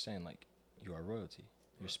what you were saying, like you are royalty.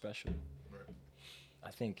 You're special. Right.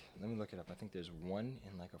 I think. Let me look it up. I think there's 1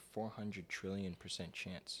 in like a 400 trillion%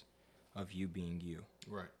 chance of you being you.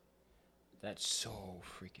 Right. That's so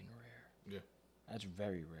freaking rare. Yeah. That's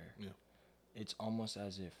very rare. Yeah. It's almost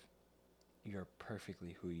as if you're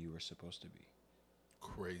perfectly who you were supposed to be.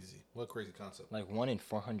 Crazy. What crazy concept? Like 1 in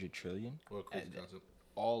 400 trillion. What crazy concept?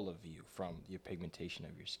 All of you, from your pigmentation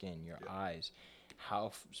of your skin, your eyes,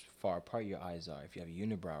 how far apart your eyes are, if you have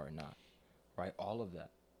unibrow or not, right? All of that.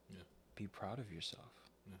 Yeah. Be proud of yourself.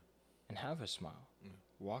 Yeah. And have a smile. Yeah.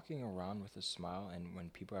 Walking around with a smile, and when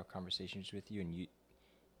people have conversations with you and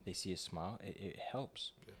they see a smile, it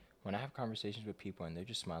helps. Yeah. When I have conversations with people and they're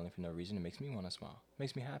just smiling for no reason, it makes me want to smile. It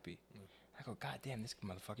makes me happy. Yeah. I go, God damn, this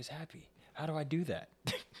motherfucker's happy. How do I do that?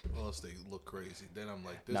 Unless they look crazy. Then I'm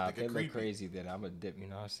like, this nigga nigga if they creepy. Look crazy, then I'm a dip, you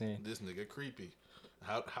know what I'm saying? This nigga creepy.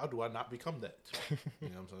 How do I not become that? You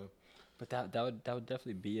know what I'm saying? But that would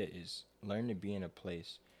definitely be it, is learn to be in a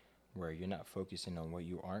place where you're not focusing on what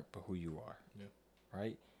you aren't, but who you are. Yeah.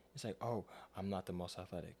 Right? It's like, oh, I'm not the most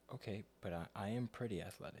athletic. Okay, but I am pretty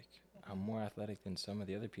athletic. I'm more athletic than some of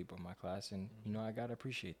the other people in my class, and, I got to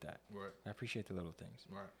appreciate that. Right. I appreciate the little things.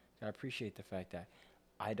 Right. I appreciate the fact that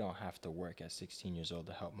I don't have to work at 16 years old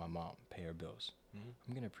to help my mom pay her bills.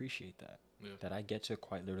 I'm going to appreciate that. Yeah. That I get to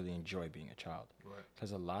quite literally enjoy being a child. Right.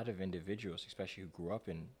 Because a lot of individuals, especially who grew up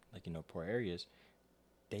in, poor areas,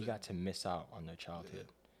 they got to miss out on their childhood.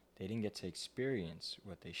 Yeah. They didn't get to experience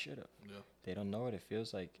what they should have. Yeah. They don't know what it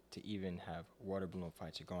feels like to even have water balloon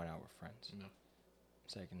fights or going out with friends. Yeah.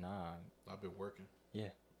 It's like, nah. I've been working. Yeah.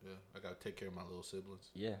 Yeah, I got to take care of my little siblings.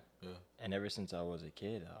 Yeah. Yeah. And ever since I was a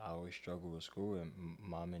kid, I always struggled with school, and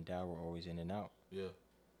mom and dad were always in and out. Yeah.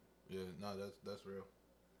 Yeah, no, that's real.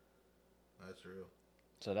 That's real.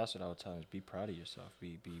 So that's what I would tell them, is be proud of yourself.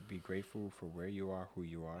 Be grateful for where you are, who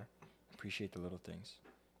you are. Appreciate the little things.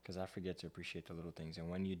 Because I forget to appreciate the little things. And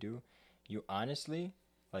when you do, you honestly,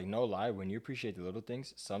 like no lie, when you appreciate the little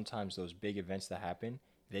things, sometimes those big events that happen,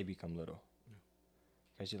 they become little.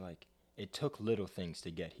 Because you're like, it took little things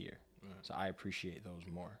to get here. Right. So I appreciate those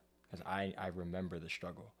more. Because I remember the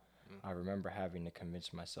struggle. Yeah. I remember having to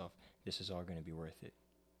convince myself, this is all going to be worth it.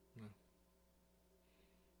 Yeah.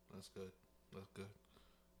 That's good. That's good.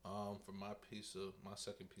 For my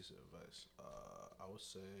second piece of advice, I would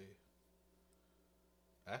say,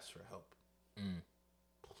 ask for help.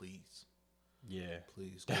 Please. Yeah.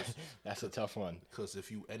 Please. That's a tough one. Because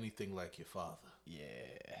if you anything like your father,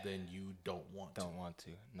 then you don't want to.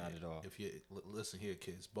 Not at all. If you listen here,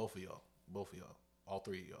 kids, both of y'all, all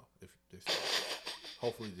three of y'all. If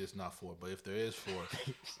hopefully there's not 4, but if there is 4,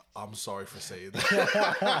 I'm sorry for saying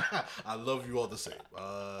that. I love you all the same.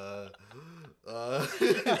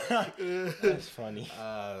 That's funny.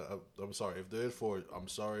 I'm sorry if there is 4. I'm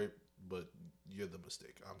sorry, but you're the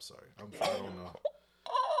mistake. I'm sorry. I don't know.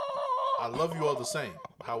 I love you all the same.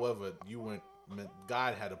 However,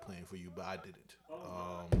 God had a plan for you, but I didn't.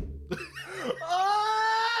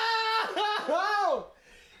 Oh!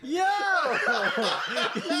 Yo!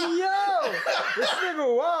 Yo! This nigga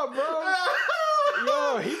wild, bro.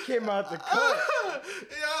 Yo, he came out the cut.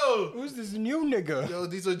 Yo! Who's this new nigga? Yo,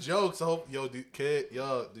 these are jokes. I hope, kid, these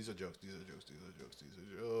are jokes. These are jokes.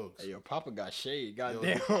 Hey, yo, Papa got shade.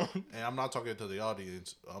 Goddamn. And I'm not talking to the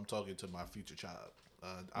audience. I'm talking to my future child.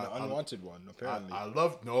 The unwanted one, apparently. I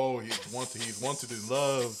love. No, he's wanted and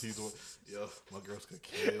loved. Yo, my girl's gonna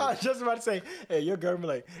kill. I was just about to say, hey, your girl be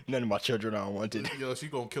like, none of my children are unwanted. Yo, she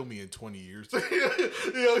gonna kill me in 20 years.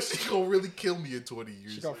 Yo, she gonna really kill me in 20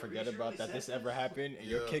 years. She gonna forget about that this ever happened, and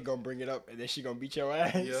your kid gonna bring it up, and then she gonna beat your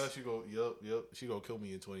ass. Yeah, she gonna. Yep. She gonna kill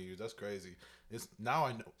me in 20 years. That's crazy. It's now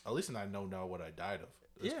I know. At least I know now what I died of.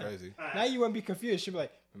 That's crazy. Now you won't be confused. She'll be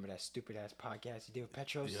like, remember that stupid ass podcast you did with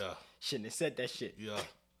Petros? Yeah. Shouldn't have said that shit. Yeah.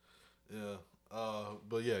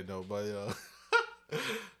 But yeah, no,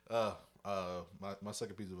 my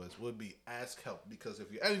second piece of advice would be ask help, because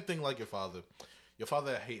if you're anything like your father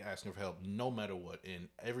hate asking for help no matter what, and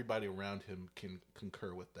everybody around him can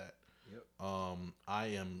concur with that. Yep. I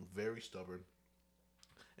am very stubborn.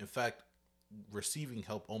 In fact, receiving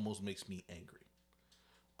help almost makes me angry.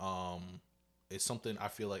 It's something I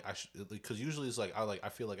feel like I should, because usually it's like I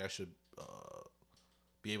feel like I should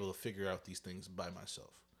be able to figure out these things by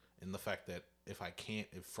myself. And the fact that if I can't,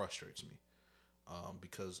 it frustrates me.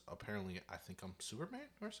 Because apparently I think I'm Superman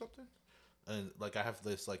or something. And like I have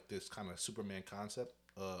this kind of Superman concept,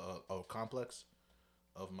 or complex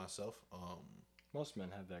of myself. Most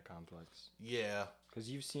men have that complex. Yeah. Because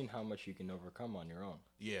you've seen how much you can overcome on your own.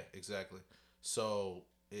 Yeah, exactly. So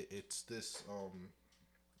it's this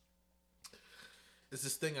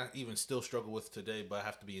thing I even still struggle with today, but I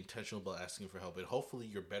have to be intentional about asking for help. And hopefully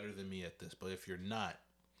you're better than me at this, but if you're not,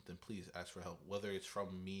 then please ask for help. Whether it's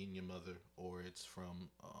from me and your mother, or it's from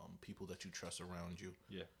people that you trust around you.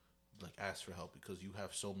 Yeah. Like, ask for help, because you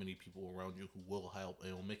have so many people around you who will help,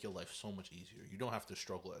 and it will make your life so much easier. You don't have to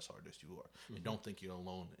struggle as hard as you are. Mm-hmm. And don't think you're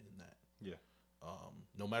alone in that. Yeah.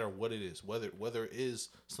 No matter what it is, whether it is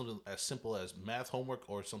something as simple as math homework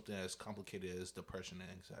or something as complicated as depression and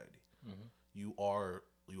anxiety, mm-hmm. you are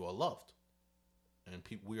loved, and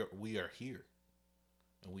we are here,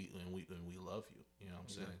 and we love you. You know what I'm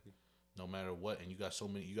saying? No matter what, and you got so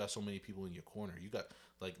many people in your corner. You got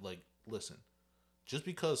like listen, just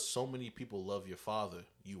because so many people love your father,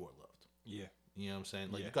 you are loved. Yeah. You know what I'm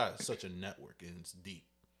saying? Like, you got such a network, and it's deep.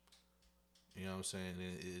 You know what I'm saying?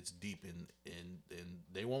 It's deep, and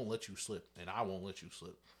they won't let you slip, and I won't let you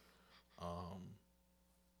slip.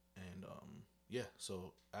 Yeah,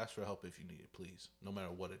 so ask for help if you need it, please. No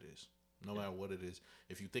matter what it is. No matter what it is.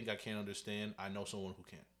 If you think I can't understand, I know someone who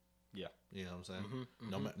can. Yeah. You know what I'm saying?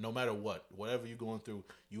 Mm-hmm, mm-hmm. No matter what, whatever you're going through,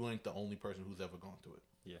 you ain't the only person who's ever gone through it.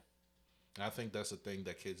 Yeah. And I think that's the thing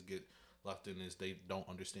that kids get left in, is they don't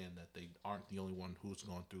understand that they aren't the only one who's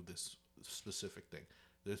gone through this specific thing.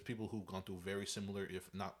 There's people who've gone through very similar, if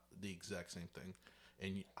not the exact same thing.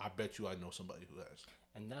 And I bet you I know somebody who has.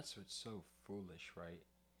 And that's what's so foolish, right?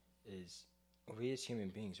 Is we as human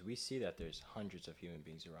beings, we see that there's hundreds of human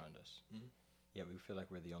beings around us. Mm-hmm. Yet we feel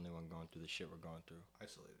like we're the only one going through the shit we're going through.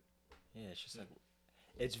 Isolated. Yeah, it's just like,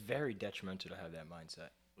 it's very detrimental to have that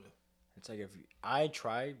mindset. Yeah. It's like, I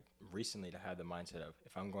tried recently to have the mindset of,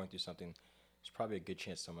 if I'm going through something, there's probably a good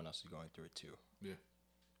chance someone else is going through it too. Yeah.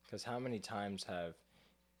 Because how many times have,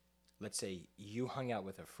 let's say you hung out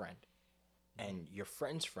with a friend, and your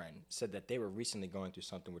friend's friend said that they were recently going through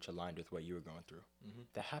something which aligned with what you were going through. Mm-hmm.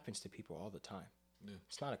 That happens to people all the time. Yeah.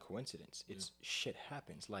 It's not a coincidence. It's shit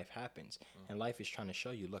happens. Life happens. And life is trying to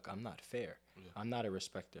show you, look, I'm not fair. Yeah. I'm not a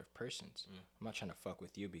respecter of persons. Yeah. I'm not trying to fuck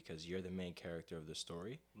with you because you're the main character of the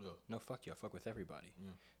story. Yeah. No, fuck you. I fuck with everybody.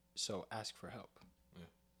 Yeah. So ask for help.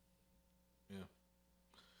 Yeah.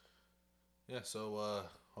 Yeah, so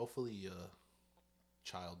hopefully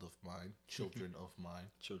children of mine,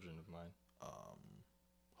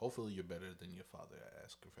 hopefully you're better than your father at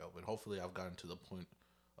asking for help. And hopefully I've gotten to the point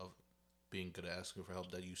of being good at asking for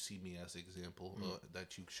help that you see me as an example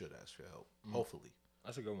that you should ask for help. Hopefully.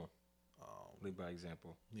 That's a good one. Lead by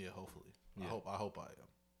example. Yeah, hopefully. Yeah. I hope I am.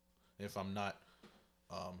 And if I'm not,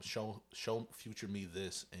 show future me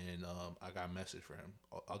this, and I got a message for him.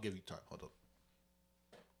 I'll give you time. Hold up.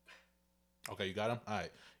 Okay, you got him? All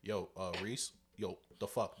right. Yo, Reese. Yo, the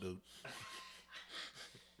fuck, dude.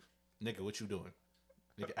 Nigga, what you doing?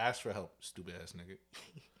 Nigga, ask for help, stupid ass nigga.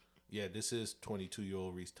 Yeah, this is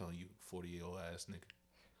 22-year-old Reese telling you 40-year-old ass nigga.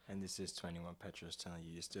 And this is 21 Petros telling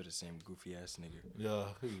you you're still the same goofy ass nigga. Yeah,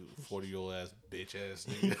 40-year-old ass bitch ass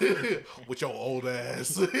nigga. With your old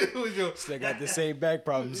ass. With your Still got the same back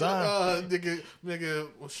problems, huh? nigga,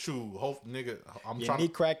 shoot, nigga, I'm Your trying knee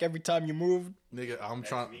crack every time you move. Nigga, I'm That's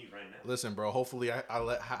trying. me right now. Listen, bro. Hopefully,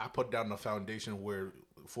 I put down the foundation where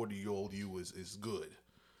 40-year-old you is good.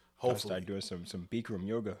 I'll Hopefully, start doing some Bikram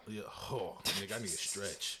yoga. yeah. Oh, nigga, I need to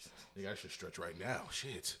stretch. Nigga, I should stretch right now.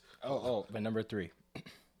 Shit. But number 3.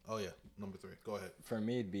 Oh yeah, number 3. Go ahead. For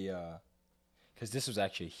me, it'd be because this was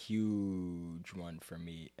actually a huge one for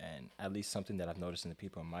me, and at least something that I've noticed in the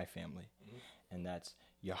people in my family, and that's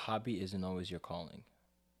your hobby isn't always your calling,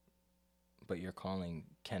 but your calling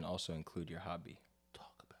can also include your hobby.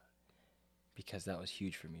 Talk about it. Because that was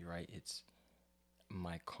huge for me, right? It's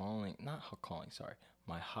my calling, sorry.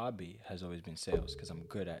 My hobby has always been sales because I'm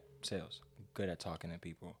good at sales. I'm good at talking to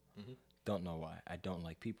people. Don't know why. I don't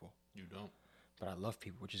like people. You don't. But I love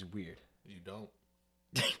people, which is weird. You don't.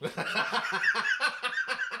 What are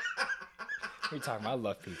you talking about? I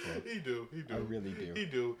love people. He do. I really do. He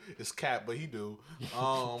do. It's Cap, but he do.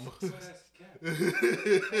 So that's Cap.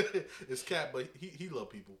 It's Cap, but he love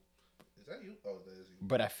people. Is that you? Oh, that is you.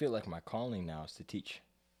 But I feel like my calling now is to teach.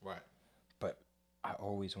 Right. But I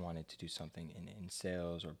always wanted to do something in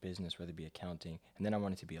sales or business, whether it be accounting. And then I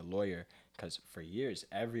wanted to be a lawyer because for years,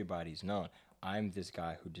 everybody's known I'm this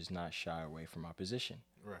guy who does not shy away from opposition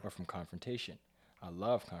or from confrontation. I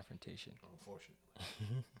love confrontation.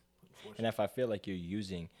 Unfortunately. And if I feel like you're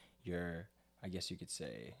using your, I guess you could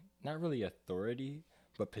say, not really authority,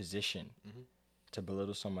 but position to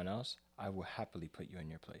belittle someone else, I will happily put you in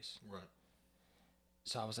your place. Right.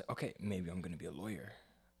 So I was like, okay, maybe I'm going to be a lawyer.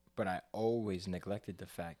 But I always neglected the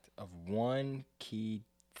fact of one key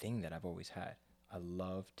thing that I've always had. I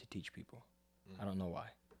love to teach people. I don't know why.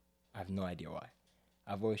 I have no idea why.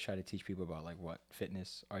 I've always tried to teach people about like what?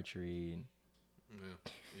 Fitness, archery, and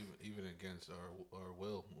even against our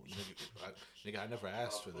will. Nigga, I never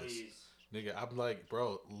asked for this. Please. Nigga, I'm like,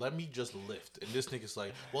 bro, let me just lift. And this nigga's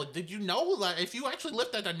like, well, did you know that if you actually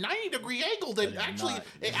lift at a 90-degree angle, then actually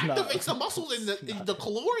it activates the muscles in the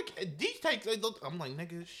caloric intake. I'm like,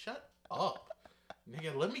 nigga, shut up.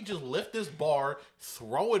 Nigga, let me just lift this bar,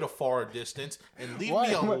 throw it a far distance, and leave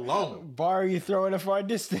me alone. What bar are you throwing a far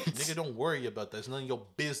distance? Nigga, don't worry about that. It's none of your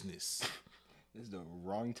business. This is the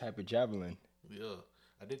wrong type of javelin. Yeah,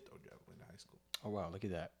 I did throw javelin in high school. Oh, wow, look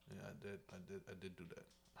at that. Yeah, I did do that.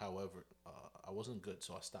 However, I wasn't good,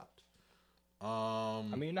 so I stopped. I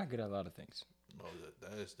mean, you're not good at a lot of things. No,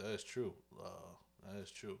 that is true. That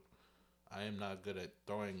is true. I am not good at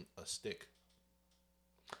throwing a stick.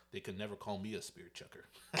 They could never call me a spear chucker.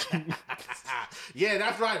 Yeah,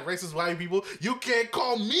 that's right, racist white people. You can't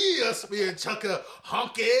call me a spear chucker,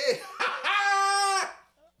 honky.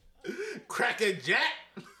 Cracker Jack.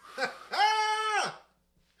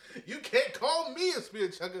 You can't call me a spear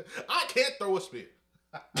chucker. I can't throw a spear.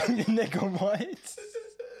 Nigga, what?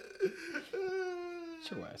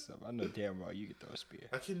 Shut your ass up. I know damn well you can throw a spear.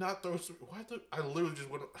 I cannot throw a spear. I literally just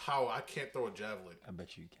went, how I can't throw a javelin. I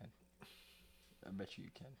bet you can.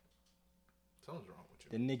 Something's wrong with you.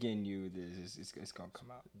 The nigga in you, it's gonna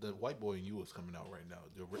come out. The white boy in you is coming out right now.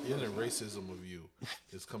 The inner racism of you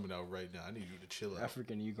is coming out right now. I need you to chill out.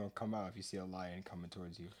 African, you gonna come out if you see a lion coming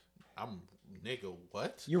towards you. Nigga,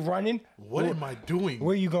 what? You running? What am I doing?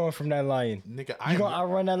 Where you going from that lion? Nigga, you gonna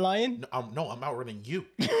outrun that lion? No, I'm outrunning you.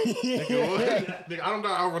 Nigga, what? Nigga, I don't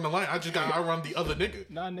gotta outrun the lion. I just gotta outrun the other nigga.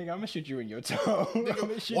 Nah, nigga, I'm gonna shoot you in your toe.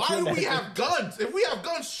 Nigga, why do we have guns? If we have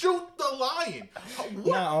guns, shoot the lion. What?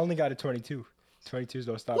 Nah, I only got a 22. 22s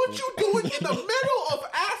don't stop What me. you doing in the middle of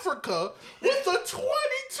Africa with a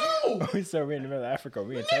 22? So we're in the middle of Africa.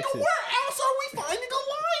 We in Nigga, Texas. where else are we finding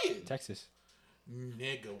a lion? Texas.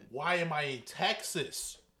 Nigga, why am I in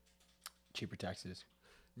Texas? Cheaper taxes.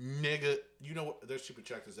 Nigga, you know what? There's cheaper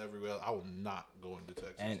taxes everywhere. I will not go into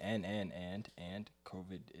Texas. And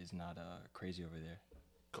COVID is not crazy over there.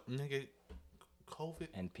 Nigga, COVID.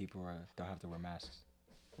 And people don't have to wear masks,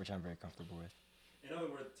 which I'm very comfortable with. In other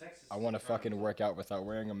words, Texas. I want to fucking work out without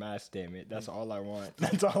wearing a mask, damn it. That's all I want.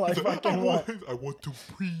 That's all I fucking want. I want to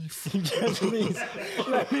breathe. Just please,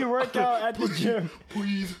 let me work out at the gym.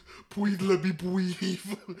 Please let me breathe.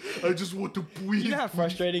 I just want to breathe. You know how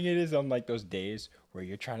frustrating it is on like those days where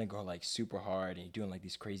you're trying to go like super hard and you're doing like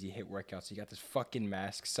these crazy HIIT workouts. You got this fucking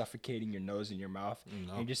mask suffocating your nose and your mouth. No.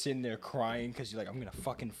 And you're just sitting there crying because you're like, I'm going to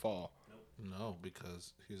fucking fall. No,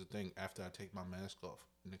 because here's the thing. After I take my mask off,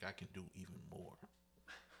 nigga, I can do even more.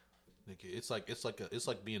 Nigga, it's like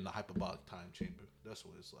being in the hyperbolic time chamber. That's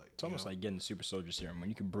what it's like. It's almost like getting the super soldier serum when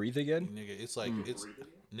you can breathe again. Nigga, it's like it's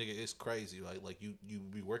crazy. Like you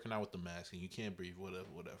be working out with the mask and you can't breathe,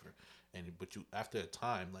 whatever. But you after a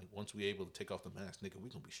time, like once we able to take off the mask, nigga, we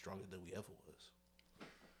gonna be stronger than we ever was.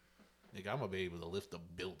 Nigga, I'm gonna be able to lift a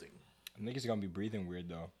building. Niggas gonna be breathing weird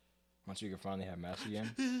though. Once we can finally have masks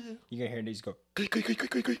again, you gonna hear these go.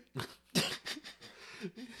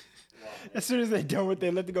 As soon as they done with, they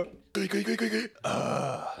let it go.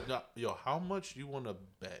 Now, yo, how much you want to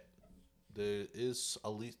bet? There is at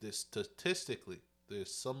least statistically,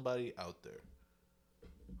 there's somebody out there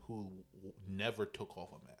who never took off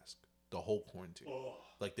a mask the whole quarantine.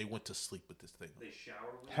 Like they went to sleep with this thing. They shower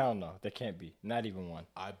with Hell no, there can't be. Not even one.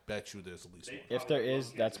 I bet you there's at least one. If there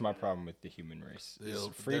is, that's my problem with the human race.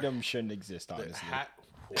 Freedom shouldn't exist, honestly.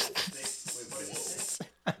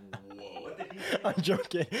 I'm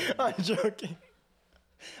joking. I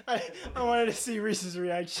wanted to see Reese's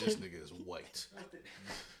reaction. This nigga is white.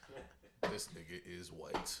 This nigga is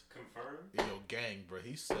white. Confirmed? Yo, gang, bro.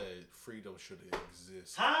 He said freedom shouldn't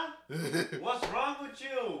exist. Huh? What's wrong with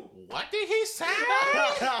you? What did he say?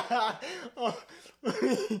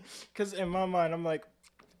 Because in my mind, I'm like,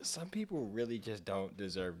 some people really just don't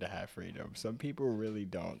deserve to have freedom. Some people really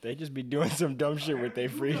don't. They just be doing some dumb shit with their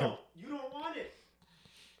freedom. You don't want it.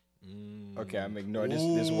 Okay, I'm ignoring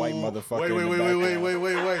this white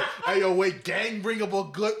motherfucker. Wait. Hey, yo, wait, gang bring up a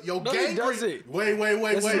good. Yo, No, gang he does bring. it. Wait.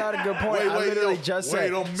 This is not a good point. I literally just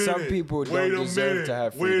said some people don't deserve to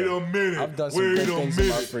have freedom. Wait a minute. I've done some good things in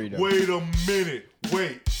my freedom. Wait a minute.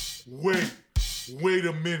 Wait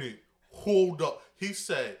a minute. Hold up. He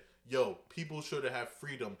said, yo, people should have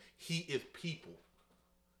freedom. He is people.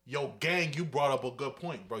 Yo, gang, you brought up a good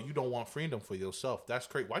point, bro. You don't want freedom for yourself. That's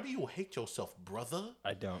crazy. Why do you hate yourself, brother?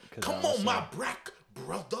 I don't. Come on, my black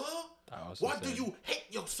brother. Why do you hate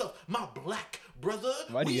yourself, my black brother?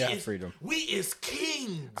 Why do you have freedom? We is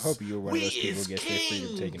kings. I hope you're one of those people who gets their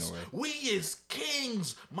freedom taken away. We is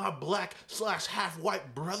kings, my black/half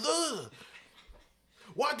white brother.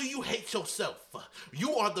 Why do you hate yourself?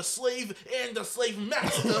 You are the slave and the slave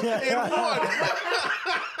master in one.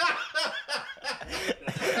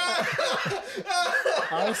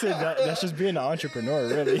 Honestly, that's just being an entrepreneur,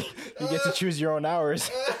 really. You get to choose your own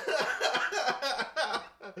hours.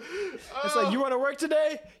 It's like, you want to work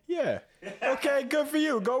today? Yeah. Okay, good for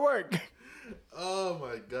you. Go work. Oh,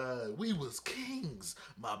 my God. We was kings,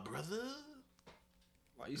 my brother.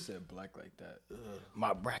 Why you said black like that?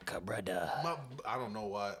 My bracka brother. I don't know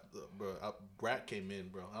why, bro. Brat came in,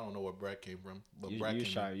 bro. I don't know where Brat came from, but You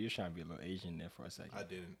trying to be a little Asian there for a second. I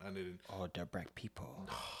didn't. Oh, the black people.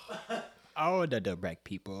 Oh, the black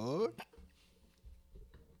people.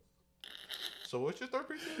 So what's your third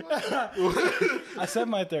piece? I said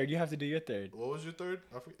my third. You have to do your third. What was your third?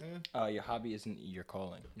 Your hobby isn't your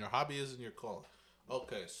calling. Your hobby isn't your calling.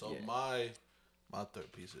 Okay, so Yeah. my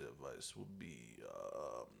third piece of advice would be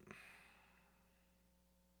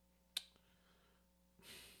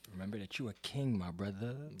remember that you a king, my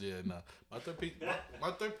brother. yeah, nah. My third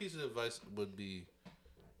piece of advice would be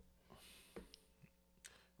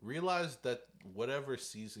realize that whatever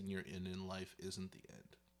season you're in life isn't the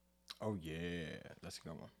end. Oh yeah, that's a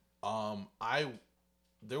good one.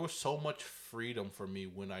 There was so much freedom for me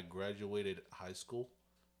when I graduated high school,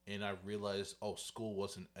 and I realized, school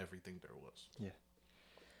wasn't everything there was. Yeah.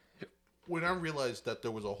 When I realized that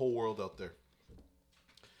there was a whole world out there,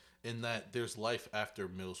 and that there's life after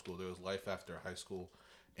middle school, there was life after high school,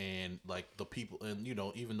 and like the people, and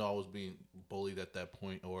even though I was being bullied at that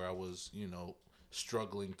point, or I was,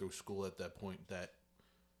 struggling through school at that point, that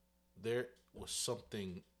there was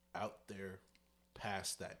something out there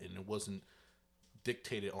past that, and it wasn't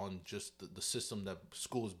dictated on just the system that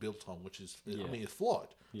school is built on, which is, it's flawed,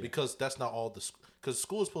 because that's not all because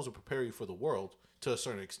school is supposed to prepare you for the world to a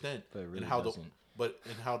certain extent, but it really and how doesn't.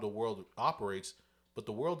 how the world operates, but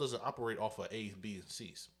the world doesn't operate off of A's, B's, and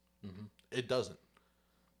C's. Mm-hmm. It doesn't.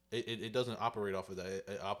 It doesn't operate off of that.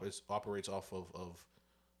 It operates off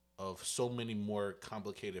of so many more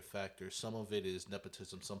complicated factors. Some of it is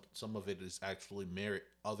nepotism. Some of it is actually merit.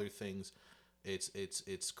 Other things, it's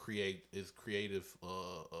creative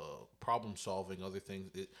problem solving. Other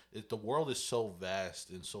things, the world is so vast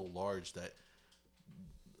and so large that,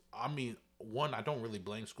 I mean, one, I don't really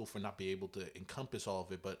blame school for not being able to encompass all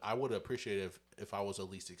of it, but I would appreciate it if I was at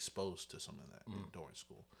least exposed to some of that during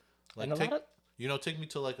school. Like, take me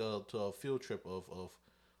to a field trip of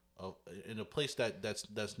in a place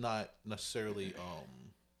that's not necessarily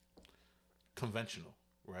conventional,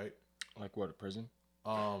 right? Like what, a prison?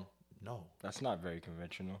 No. That's not very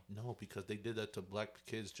conventional. No, because they did that to black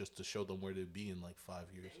kids just to show them where they'd be in like 5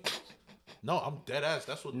 years. No, I'm dead ass.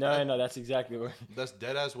 That's what. No, that's exactly what. That's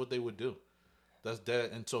dead ass what they would do. That's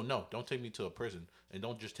dead. And so no, don't take me to a prison, and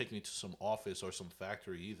don't just take me to some office or some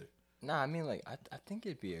factory either. Nah, I mean, like, I think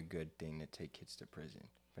it'd be a good thing to take kids to prison,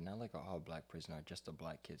 but not like a all black prison or just the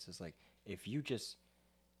black kids. It's like if you just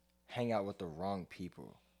hang out with the wrong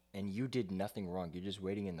people and you did nothing wrong, you're just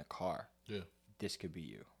waiting in the car. Yeah. This could be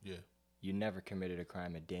you. Yeah. You never committed a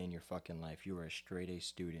crime a day in your fucking life. You were a straight A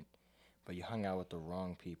student, but you hung out with the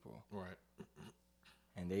wrong people. Right.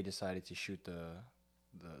 And they decided to shoot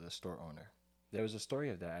the store owner. There was a story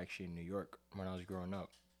of that actually in New York when I was growing up,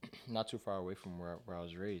 not too far away from where I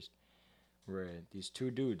was raised, where these two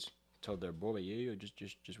dudes told their boy, yo,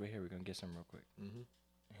 just wait here, we're gonna get some real quick. Mm-hmm.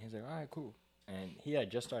 And he's like, all right, cool. And he had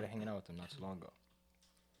just started hanging out with them not too long ago.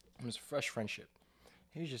 It was a fresh friendship.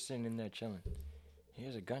 He was just sitting in there chilling. He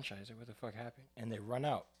hears a gunshot. He's like, what the fuck happened? And they run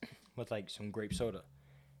out with like some grape soda.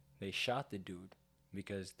 They shot the dude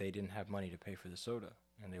because they didn't have money to pay for the soda,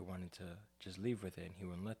 and they wanted to just leave with it, and he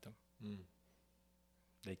wouldn't let them.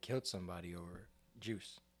 They killed somebody over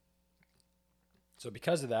juice. So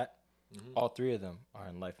because of that, all three of them are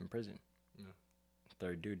in life in prison. Yeah.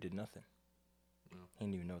 Third dude did nothing. Yeah. He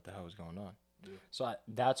didn't even know what the hell was going on. Yeah. So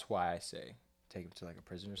that's why I say take him to like a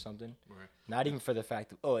prison or something. Right. Not even for the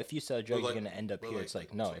fact of, if you sell drugs, you're going to end up here. It's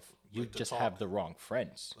like, no, if you just have the wrong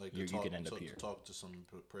friends, you can end up here. Talk to some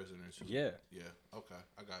prisoners. Yeah. Yeah. Okay.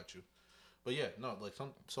 I got you. But yeah, no, like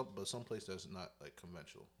some place that's not like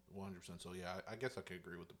conventional, 100%. So yeah, I guess I could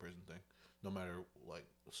agree with the prison thing. No matter like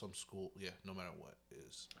some school, yeah, no matter what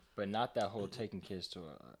is. But not that whole taking kids to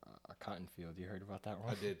a cotton field. You heard about that one?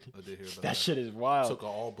 I did hear about that. That shit is wild. Took an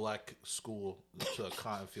all black school to a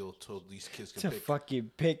cotton field so these kids could fucking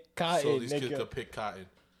pick cotton. So these kids could pick cotton.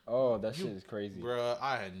 Oh, that shit is crazy, bruh.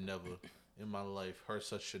 I had never in my life heard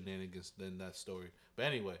such shenanigans than that story. But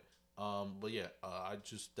anyway, but yeah,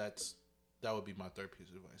 that would be my third piece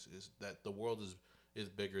of advice: is that the world is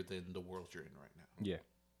bigger than the world you're in right now. Yeah.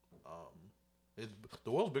 The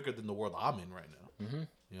world's bigger than the world I'm in right now. Mm-hmm.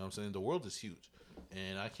 You know what I'm saying? The world is huge,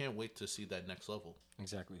 and I can't wait to see that next level.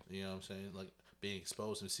 Exactly. You know what I'm saying? Like being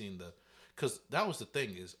exposed and seeing because that was the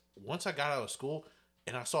thing is once I got out of school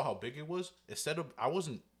and I saw how big it was.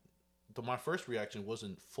 My first reaction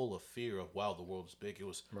wasn't full of fear of wow the world is big. It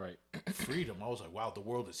was freedom. I was like wow the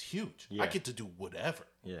world is huge. Yeah. I get to do whatever.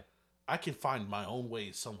 Yeah. I can find my own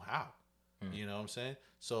way somehow. You know what I'm saying?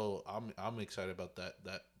 So I'm excited about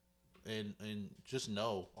that. And just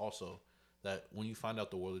know also that when you find out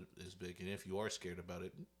the world is big, and if you are scared about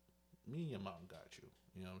it, me and your mom got you.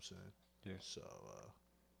 You know what I'm saying? Yeah. So,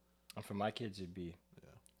 and for my kids, it'd be. Yeah.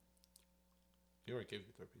 You already gave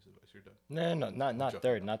your third piece of advice. You're done. No, not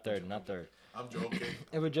third. I'm joking.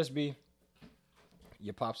 It would just be,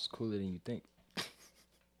 your pops is cooler than you think.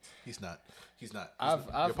 He's not.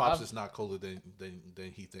 Your pops is not cooler than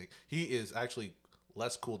he thinks. He is actually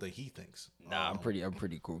less cool than he thinks. Nah, I'm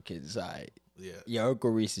pretty cool, kids. Yeah. Your Uncle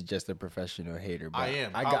Reese is just a professional hater. But I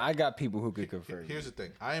am. I got people who could confirm. Here's the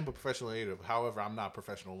thing. I am a professional hater. However, I'm not a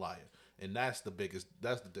professional liar, and that's the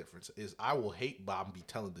difference. Is I will hate, but I'm be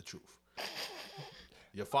telling the truth.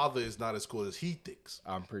 Your father is not as cool as he thinks.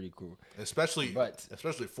 I'm pretty cool, especially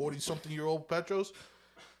 40-something-year-old Petros.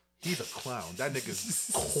 He's a clown. That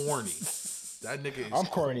nigga's corny. That nigga is. I'm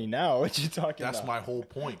corny now. What you talking about? That's my whole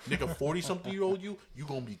point. Nigga, 40-something-year-old you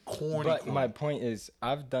gonna be corny. But my point is,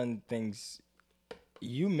 I've done things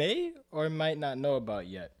you may or might not know about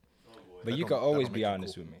yet. Oh but you can always be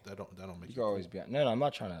honest with me. That don't make you can always be honest. No, I'm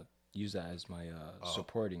not trying to use that as my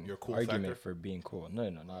supporting cool argument factor? For being cool. No,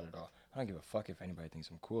 not at all. I don't give a fuck if anybody thinks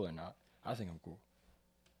I'm cool or not. I think I'm cool.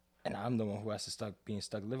 And I'm the one who has to being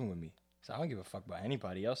stuck living with me. So I don't give a fuck about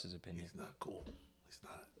anybody else's opinion. He's not cool. He's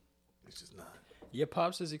not. He's just not. Your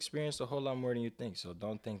pops has experienced a whole lot more than you think, so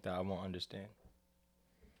don't think that I won't understand.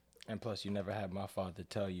 And plus, you never had my father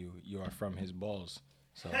tell you are from his balls.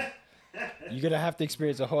 So you're going to have to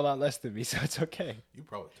experience a whole lot less than me, so it's okay. You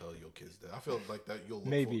probably tell your kids that. I feel like that you'll look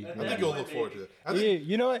maybe. I think you'll look forward to that.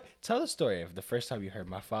 You know what? Tell the story of the first time you heard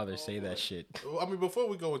my father say that shit. I mean, before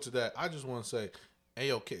we go into that, I just want to say, hey,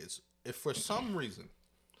 yo, kids, if for some reason,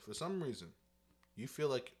 you feel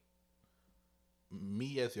like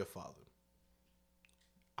me as your father,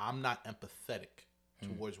 I'm not empathetic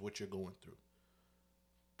towards what you're going through,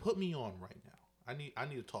 put me on right now. I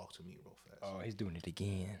need to talk to me real fast. Oh, he's doing it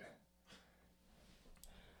again.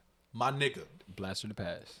 My nigga. Blast from the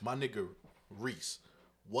past. My nigga, Reese.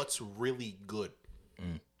 What's really good?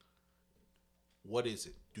 What is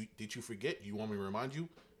it? Did you forget? You want me to remind you?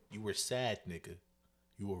 You were sad, nigga.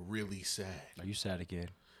 You were really sad. Are you sad again?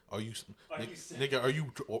 Are you nigga? Are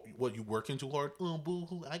you what? You working too hard? Oh, boo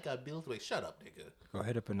hoo! I got bills. Wait, shut up, nigga. Go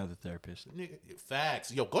hit up another therapist. Nigga,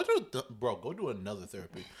 facts. Yo, go to another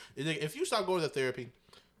therapy. If you stop going to therapy,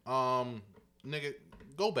 nigga,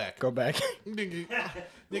 go back. Go back.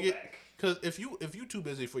 nigga, because if you too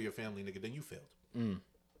busy for your family, nigga, then you failed.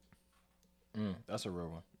 That's a real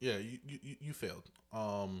one. Yeah, you failed.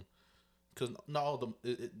 Because not all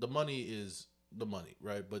the money is the money,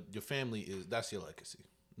 right? But your family that's your legacy.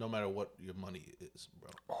 No matter what your money is, bro.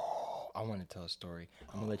 Oh, I want to tell a story.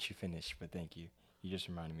 I'm gonna let you finish, but thank you. You just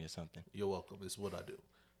reminded me of something. You're welcome. It's what I do.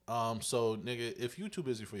 So nigga, if you too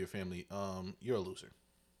busy for your family, you're a loser.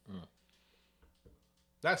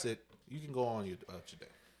 That's it. You can go on your day.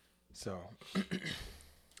 So,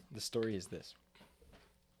 the story is this.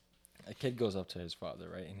 A kid goes up to his father,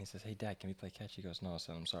 right? And he says, "Hey, Dad, can we play catch?" He goes, "No,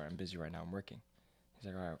 son, I'm sorry. I'm busy right now. I'm working." He's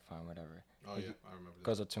like, "All right, fine, whatever." Oh, yeah, I remember that.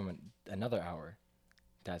 Goes up to him another hour.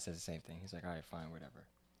 Dad says the same thing. He's like, "All right, fine, whatever."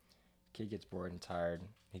 Kid gets bored and tired.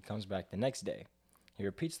 He comes back the next day. He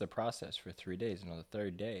repeats the process for 3 days. And on the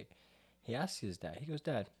third day, he asks his dad. He goes,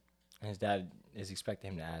 "Dad." And his dad is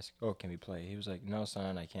expecting him to ask, "Oh, can we play?" He was like, "No,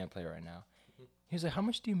 son, I can't play right now." He was like, "How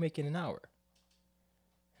much do you make in an hour?"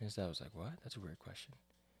 And his dad was like, "What? That's a weird question."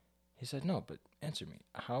 He said, "No, but answer me.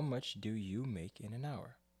 How much do you make in an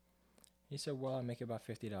hour?" He said, "Well, I make about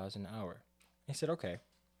 $50 an hour." He said, "Okay."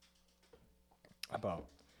 About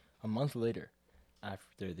a month later,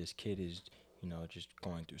 after this kid is, just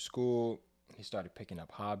going through school, he started picking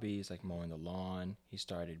up hobbies like mowing the lawn. He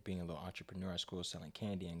started being a little entrepreneur at school, selling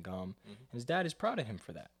candy and gum. And his dad is proud of him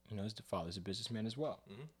for that. His father's a businessman as well.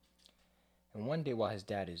 And one day while his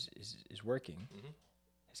dad is working,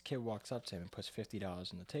 his kid walks up to him and puts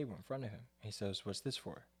 $50 on the table in front of him. He says, "What's this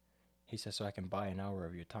for?" He says, "So I can buy an hour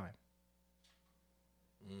of your time."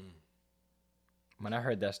 When I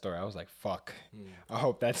heard that story, I was like, fuck. I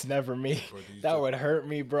hope that's never me. Bro, that would hurt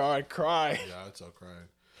me, bro. I'd cry. Yeah, I'd start crying.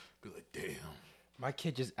 Be like, damn. My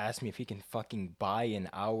kid just asked me if he can fucking buy an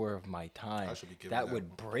hour of my time. I should be giving that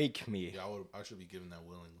would break me. Yeah, I should be giving that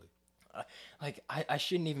willingly. I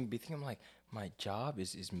shouldn't even be thinking, like, my job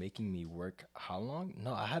is making me work how long?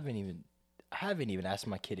 No, I haven't even asked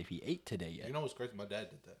my kid if he ate today yet. You know what's crazy? My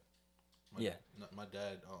dad did that. My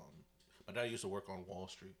dad used to work on Wall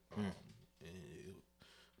Street.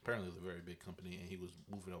 Apparently it was a very big company, and he was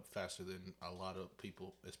moving up faster than a lot of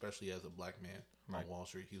people, especially as a black man on Wall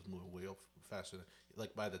Street. He was moving way up faster.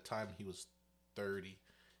 Like, by the time he was 30,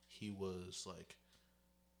 he was like,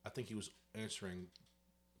 I think he was answering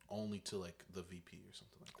only to like the VP or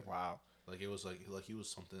something like that. Wow. Like, it was like he was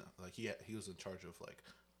something like he was in charge of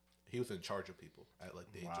people at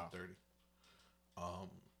like the age of 30.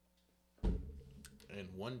 And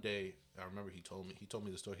one day I remember he told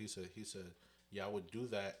me the story. He said, "Yeah, I would do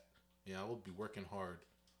that. I would be working hard,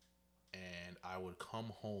 and I would come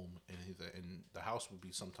home, and and the house would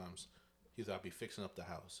be sometimes. He said, I'd be fixing up the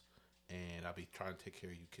house, and I'd be trying to take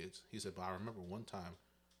care of you kids." He said, "But I remember one time,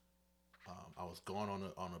 I was gone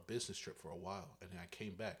on a business trip for a while, and then I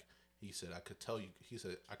came back. He said, I could tell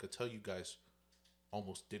you guys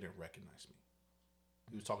almost didn't recognize me."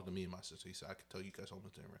 He was talking to me and my sister. He said, "I could tell you guys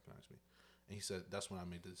almost didn't recognize me." And he said, "That's when I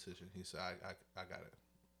made the decision." He said, I got it.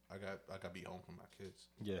 I got to be home for my kids."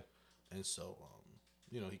 Yeah. And so,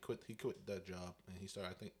 he quit that job, and he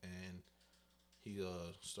started, he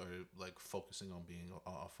started like focusing on being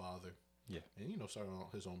a father. Yeah. And starting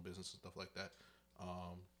his own business and stuff like that.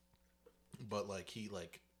 But like he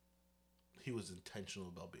was intentional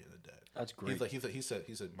about being a dad. That's great. He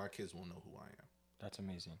said my kids will know who I am. That's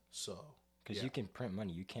amazing. So, because you can print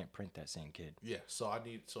money, you can't print that same kid. Yeah. So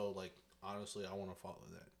honestly, I want to follow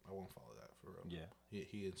that. I want to follow that for real. Yeah.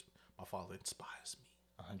 My father inspires me.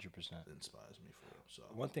 100%. Inspires me for real. So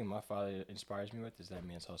one thing my father inspires me with is that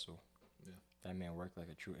man's hustle. Yeah. That man worked like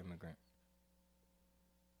a true immigrant.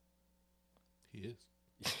 He is.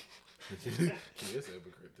 He is an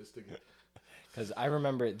immigrant. This thing. Because I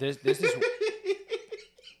remember this is.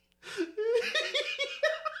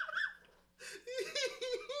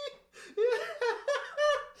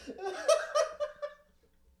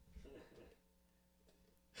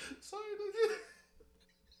 Sorry, nigga.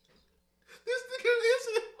 This nigga is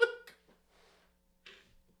an immigrant.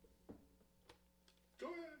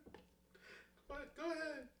 Go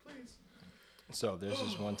ahead, please. So there's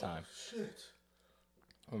this one time. Shit.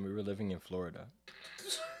 When we were living in Florida.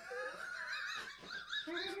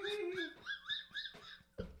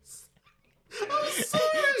 I'm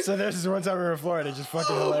sorry. So this one time we were in Florida, just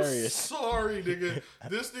fucking hilarious. Sorry, nigga.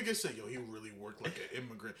 This nigga said, yo, he really worked like an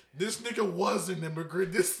immigrant. This nigga was an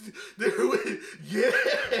immigrant. Yeah.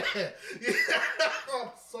 I'm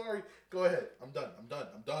sorry. Go ahead. I'm done.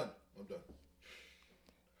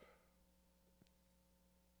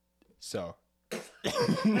 So.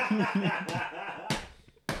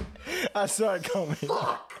 I saw it coming.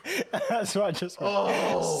 Fuck. That's why I just went.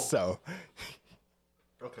 Oh. So.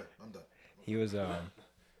 Okay, I'm done. He was,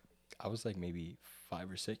 I was like maybe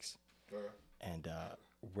 5 or 6. And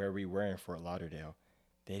where we were in Fort Lauderdale,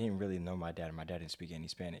 they didn't really know my dad. My dad didn't speak any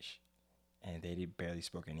Spanish. And they barely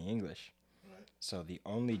spoke any English. Right. So the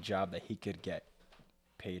only job that he could get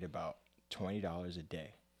paid about $20 a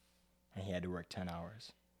day. And he had to work 10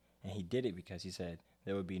 hours. And he did it because he said,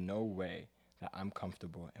 there would be no way that I'm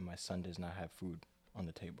comfortable and my son does not have food on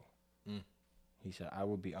the table. He said, I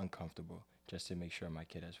would be uncomfortable just to make sure my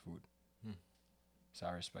kid has food. So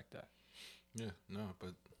I respect that. Yeah, no,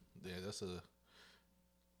 but yeah,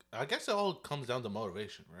 I guess it all comes down to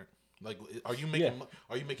motivation, right? Like, are you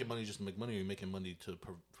making money just to make money, or are you making money to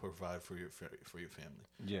provide for your family?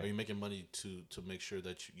 Yeah. Are you making money to make sure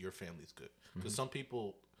that your family's good? Because some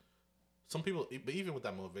people, but even with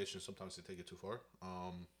that motivation, sometimes they take it too far.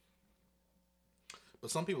 But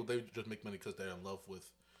some people, they just make money because they're in love with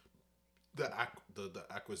the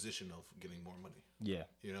acquisition of getting more money. Yeah.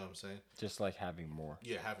 You know what I'm saying? Just like having more.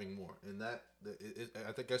 Yeah, having more. And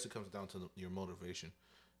I guess it comes down to your motivation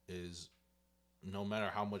is no matter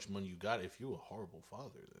how much money you got, if you're a horrible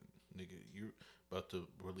father, then nigga, you're about to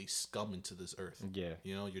release scum into this earth. Yeah.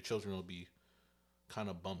 You know, your children will be kind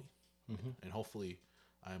of bummy. And hopefully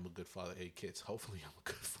I am a good father. Hey kids, hopefully I'm a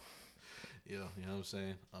good father. You know what I'm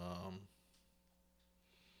saying?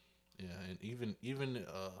 Yeah, and even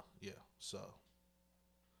so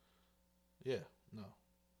yeah, no.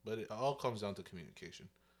 But it all comes down to communication.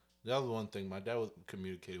 The other one thing, my dad would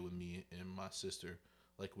communicate with me and my sister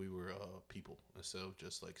like we were people instead of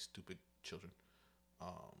just like stupid children.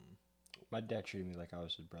 My dad treated me like I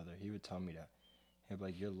was his brother. He would tell me that. He'd be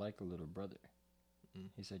like, you're like a little brother.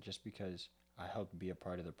 He said, just because I helped be a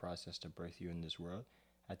part of the process to birth you in this world,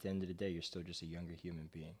 at the end of the day, you're still just a younger human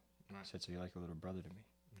being. Right. He said, so you're like a little brother to me.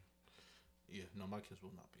 Yeah, no, my kids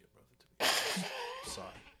will not be a brother to me. Sorry.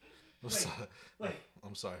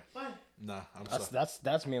 I'm sorry. What? Nah, I'm sorry.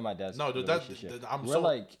 That's me and my dad's relationship.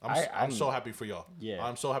 I'm so happy for y'all. Yeah.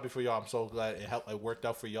 I'm so happy for y'all. I'm so glad it worked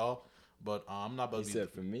out for y'all. But I'm not about to be.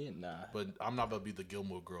 Except for me, nah. But I'm not about to be the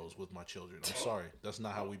Gilmore Girls with my children. I'm sorry. That's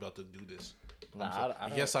not how we about to do this.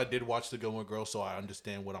 Yes, I did watch the Gilmore Girls, so I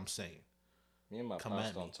understand what I'm saying. Me and my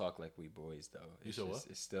pops don't talk like we boys, though. You said what?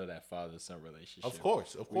 It's still that father-son relationship. Of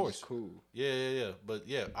course. Cool. Yeah. But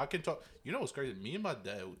yeah, I can talk. You know what's crazy? Me and my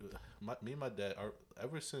dad are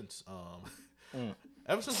ever since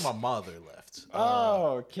my mother left.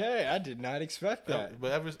 Okay, I did not expect that.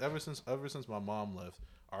 But ever since my mom left,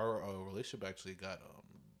 our relationship actually got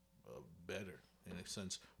better in a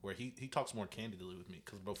sense where he talks more candidly with me.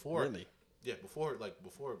 Because before, really, yeah, before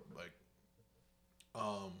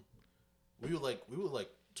we would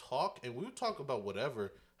talk, and we would talk about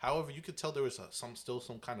whatever. However, you could tell there was some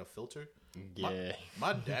kind of filter. Yeah.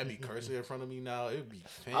 My dad be cursing in front of me now. It would be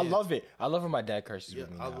fantastic. I love it. I love when my dad curses with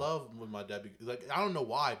me now. I love when my dad be like, I don't know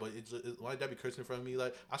why, but my dad be cursing in front of me.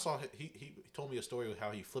 Like, I saw he told me a story of how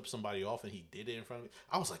he flipped somebody off and he did it in front of me.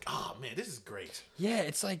 I was like, oh man, this is great. Yeah,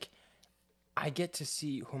 it's like I get to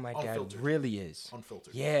see who my dad really is.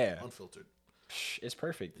 Unfiltered. Yeah. Unfiltered. It's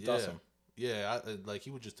perfect. It's awesome. Yeah, he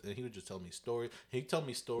would just tell me stories. He'd tell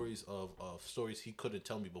me stories of stories he couldn't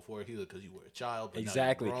tell me before because you were a child. But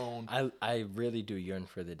exactly. Now you're grown. I really do yearn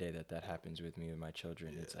for the day that happens with me and my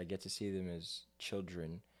children. Yeah. I get to see them as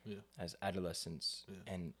children, as adolescents,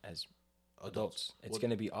 and as adults. It's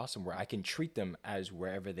going to be awesome where I can treat them as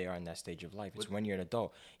wherever they are in that stage of life. It's when you're an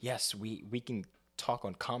adult. Yes, we can talk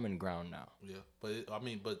on common ground now. Yeah, but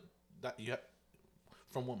that you have.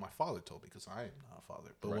 From what my father told me, because I am not a father,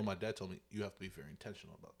 but what my dad told me, you have to be very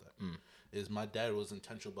intentional about that. Is my dad was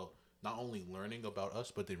intentional about not only learning about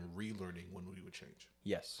us, but then relearning when we would change.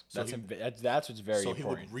 Yes, so that's what's very important. So he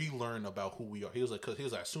would relearn about who we are. He was like,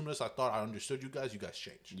 as soon as I thought I understood you guys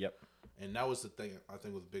changed. Yep. And that was the thing I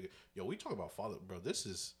think was big. Yo, we talk about father, bro. This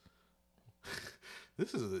is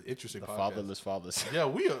an interesting. The podcast. fatherless fathers. Yeah,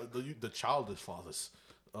 we are the childless fathers.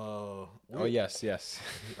 Yes.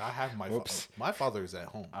 I have my father is at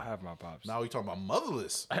home. I have my pops. Now we talking about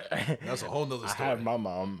motherless. That's a whole nother story. I have my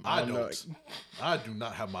mom. I don't. I do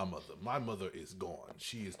not have my mother. My mother is gone.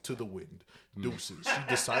 She is to the wind. Deuces. She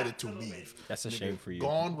decided to leave. That's a shame for you.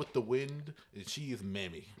 Gone with the wind, and she is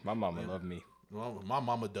mammy. My mama loved me. Well, my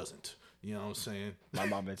mama doesn't. You know what I'm saying? My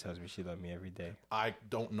mama tells me she loves me every day. I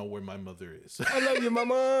don't know where my mother is. I love you,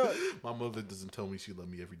 mama. My mother doesn't tell me she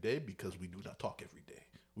loves me every day because we do not talk every day.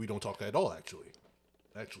 We don't talk at all, actually.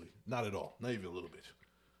 Actually, not at all. Not even a little bit.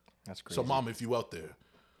 That's crazy. So, Mom, if you out there.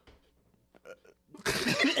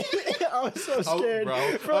 I was so scared. Bro,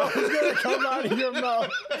 it was going to come out of your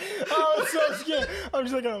mouth. I was so scared. I'm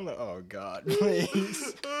just looking, I'm like, oh, God,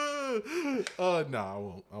 please.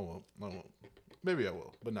 No, I won't. Maybe I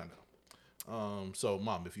will, but not now. So,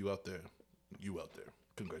 Mom, if you out there,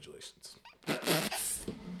 congratulations.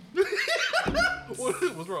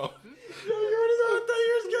 What's wrong? I thought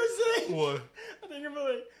you were going to say. What? I think you're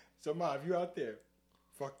like, so, Mom, if you out there,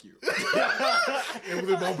 fuck you. It was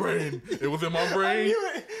in my brain. It was in my brain.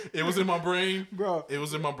 It was in my brain. Bro. It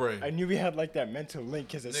was in my brain. I knew we had like that mental link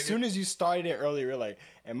because as soon as you started it earlier, you're like,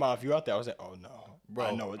 and Mom, if you out there, I was like, oh no. Bro,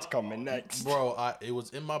 I know what's coming next. Bro, it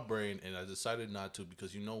was in my brain and I decided not to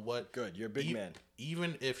because you know what? Good, you're a big man.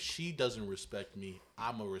 Even if she doesn't respect me,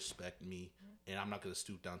 I'm going to respect me and I'm not going to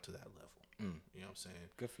stoop down to that level. You know what I'm saying?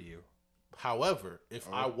 Good for you. However, if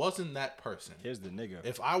I wasn't that person. Here's the nigga.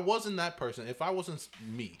 If I wasn't that person, if I wasn't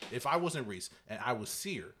me, if I wasn't Reese and I was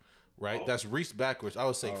Seer, right? That's Reese backwards. I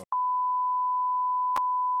would say,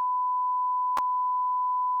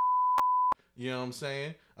 you know what I'm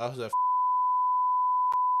saying? I was like,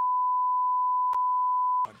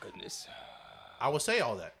 my goodness. I would say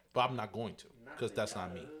all that, but I'm not going to because that's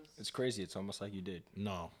not me. It's crazy. It's almost like you did.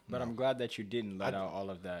 No. But I'm glad that you didn't let out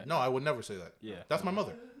all of that. No, I would never say that. Yeah. That's my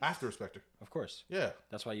mother. I have to respect her. Of course. Yeah.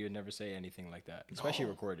 That's why you would never say anything like that, especially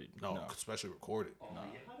recorded. No, especially recorded. No.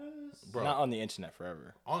 Bro. Not on the internet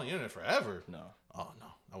forever. On the internet forever? No. Oh, no.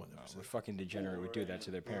 I would never say We're that. fucking degenerate would do that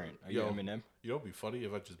to their parent. Are you Eminem? You know, it'd be funny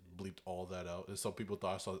if I just bleeped all that out. And some people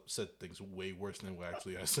thought I said things way worse than what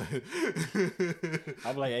actually I said.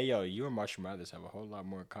 I'm like, hey, yo, you and Marshall Mathers have a whole lot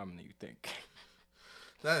more in common than you think.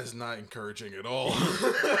 That is not encouraging at all.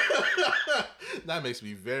 That makes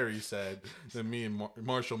me very sad that me and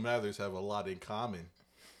Marshall Mathers have a lot in common.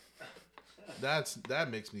 That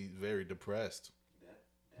makes me very depressed.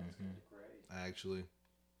 That's great. Actually.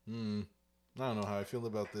 I don't know how I feel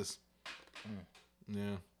about this.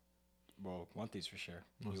 Yeah. Well, one thing's for sure.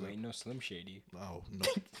 What's You that? ain't no Slim Shady. Oh, no.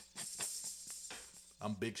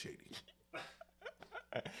 I'm Big Shady.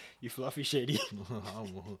 You Fluffy Shady.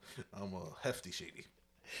 I'm a hefty Shady.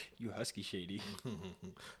 You Husky Shady.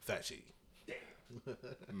 Fat Shady. We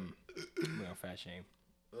don't fat shame.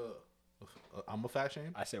 I'm a fat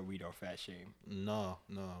shame? I said we don't fat shame. No.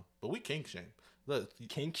 But we kink shame. Look,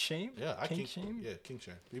 Kink shame? yeah, I kink kink shame. Yeah, kink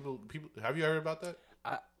shame. People. Have you heard about that?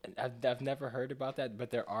 I've never heard about that, but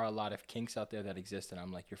there are a lot of kinks out there that exist, and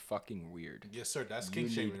I'm like, you're fucking weird. Yes, sir. That's kink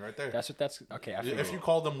shaming right there. That's okay. I If you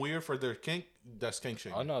call them weird for their kink, that's kink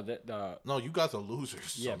shaming. Oh no, no, you guys are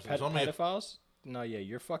losers. Yeah, pedophiles. No, yeah,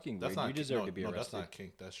 you're fucking weird. You deserve to be arrested. That's not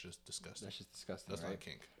kink. That's just disgusting. That's just disgusting. That's right? not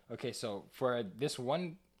kink. Okay, so for this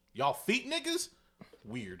one, y'all feet niggas,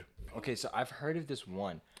 weird. Okay, so I've heard of this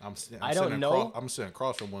one. I don't know. I'm sitting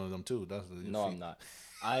across from one of them too. That's the no, feet. I'm not.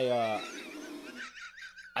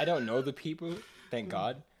 I don't know the people, thank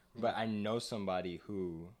God, but I know somebody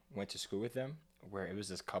who went to school with them, where it was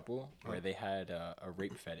this couple where they had a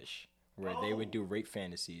rape fetish, where they would do rape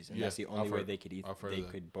fantasies, and that's the only way they could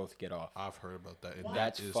could both get off. I've heard about that. And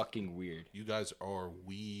that's fucking weird. You guys are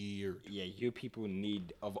weird. Yeah, you people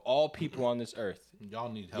need, of all people on this earth, y'all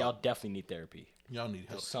need help. Y'all definitely need therapy. Y'all need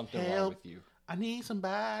help. There's something wrong with you. I need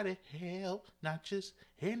somebody help, not just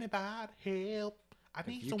anybody help. I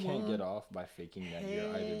need someone. If you can't get off by faking that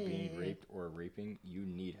you're either being raped or raping, you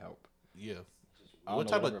need help. Yeah. What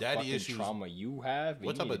type of daddy issues? Trauma you have?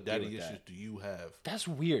 What type of daddy issues do you have? That's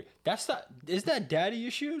weird. Is that daddy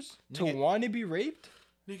issues to want to be raped?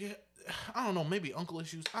 Nigga, I don't know. Maybe uncle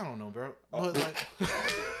issues. I don't know, bro. But like,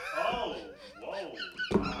 oh, whoa,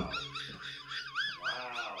 wow.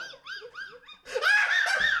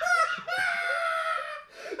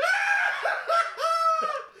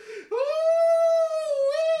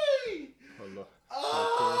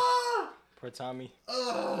 Poor Tommy.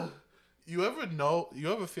 You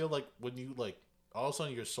ever feel like when you like all of a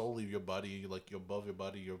sudden your soul leave your body, like you're above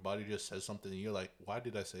your body just says something and you're like, why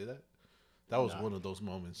did I say that? That was one of those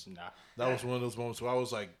moments. That was one of those moments where I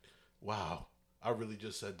was like, wow, I really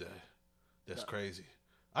just said that. That's crazy.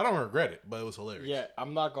 I don't regret it, but it was hilarious. Yeah,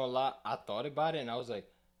 I'm not gonna lie. I thought about it and I was like,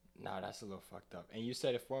 nah, that's a little fucked up. And you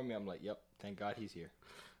said it for me. I'm like, yep, thank God he's here.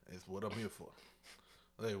 It's what I'm here for.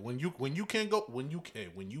 Hey, when you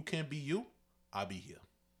can't be you, I'll be here.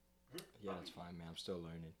 Yeah, that's fine, man. I'm still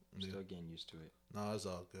learning. I'm still getting used to it. No, it's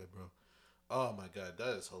all good, bro. Oh my god,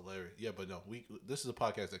 that is hilarious. Yeah, but no, this is a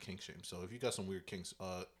podcast that kink shame. So if you got some weird kinks,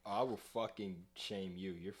 I will fucking shame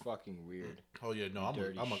you. You're fucking weird. Oh yeah, no,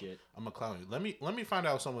 shit. I'm a clown. Let me find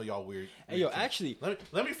out some of y'all weird. Hey yo, kinks. Actually,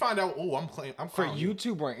 let me find out. Oh, I'm for clowning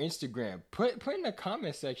YouTube or Instagram. Put in the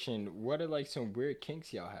comment section what are like some weird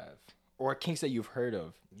kinks y'all have or kinks that you've heard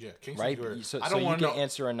of. Yeah, kinks right. That you So I don't you want can to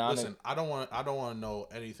answer anonymous. Listen, I don't want to know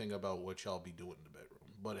anything about what y'all be doing in the bedroom.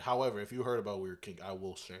 But however, if you heard about weird kink, I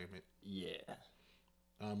will shame it. Yeah.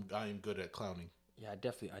 I am good at clowning. Yeah, I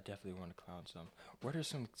definitely want to clown some. What are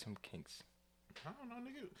some kinks? I don't know,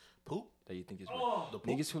 nigga. Poop that you think is weird.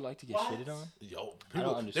 Niggas who like to get shitted on? Yo,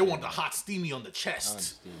 people, they want the hot steamy on the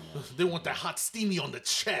chest. They want that hot steamy on the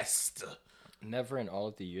chest. Never in all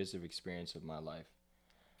of the years of experience of my life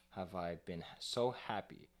have I been so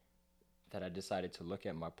happy that I decided to look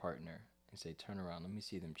at my partner and say, turn around, let me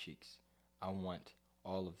see them cheeks. I want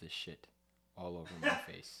all of this shit all over my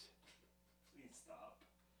face. Please stop.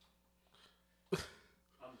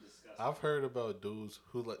 I'm disgusted. I've heard about dudes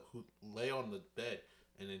who lay on the bed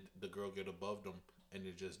and then the girl get above them and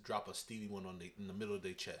they just drop a steamy one in the middle of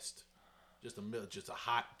their chest, just a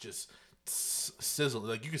hot, just sizzle.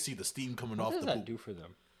 Like you can see the steam coming off. What does the that poop. do for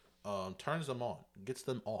them? Turns them on, gets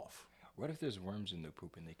them off. What if there's worms in the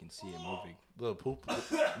poop and they can see it moving? The poop,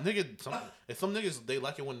 nigga. Some niggas they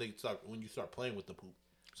like it when you start playing with the poop.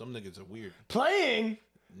 Some niggas are weird. Playing.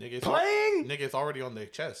 Nigga, it's already on their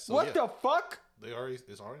chest. So what the fuck? It's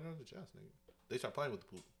already on the chest, nigga. They start playing with the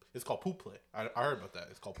poop. It's called poop play. I heard about that.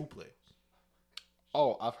 It's called poop play.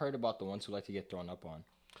 Oh, I've heard about the ones who like to get thrown up on.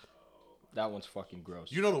 That one's fucking gross.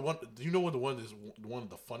 You know the one. You know what the one is one of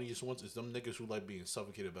the funniest ones is them niggas who like being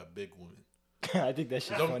suffocated by big women. I think that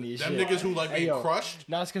shit's funny as shit. Them niggas who like being crushed.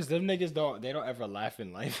 No, it's because them niggas don't ever laugh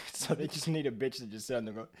in life, so they just need a bitch to just sit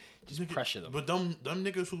and go, just pressure them. But them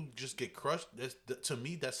niggas who just get crushed. To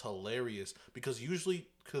me, that's hilarious because usually,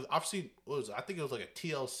 I've seen I think it was like a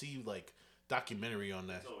TLC like documentary on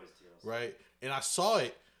that. It's always TLC. Right, and I saw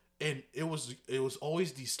it. And it was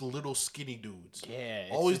always these little skinny dudes. Yeah,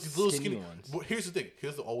 always these little skinny ones. But here's the thing.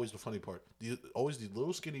 Always the funny part. Always these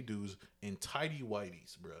little skinny dudes in tidy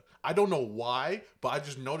whities, bro. I don't know why, but I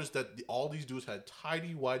just noticed that all these dudes had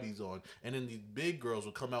tidy whities on, and then these big girls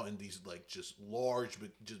would come out in these like just large,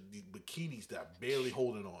 just these bikinis that barely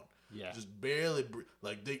holding on. Yeah, just barely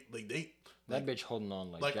That bitch holding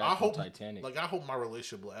on like I hope Titanic. Like I hope my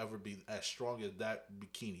relationship will ever be as strong as that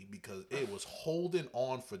bikini because it was holding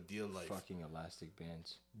on for dear life. Fucking elastic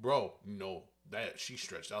bands, bro. No, she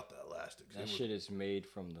stretched out the elastic. That shit is made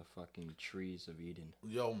from the fucking trees of Eden.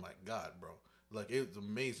 Yo, my god, bro. Like it was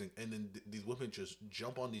amazing. And then these women just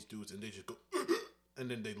jump on these dudes and they just go, and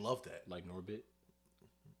then they love that. Like Norbit.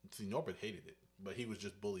 See, Norbit hated it, but he was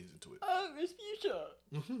just bullied into it. Oh, Miss Fuchsia.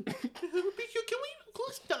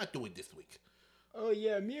 Let's not do it this week. Oh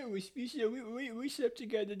yeah, me and Miss Fuchsia, we slept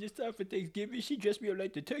together this time for Thanksgiving. She dressed me up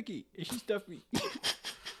like the turkey, and she stuffed me.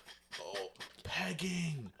 Oh,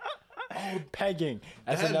 pegging. Oh, pegging.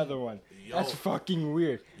 That's another one. Yo, that's fucking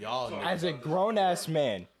weird. Y'all, as a grown ass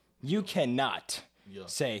man, you cannot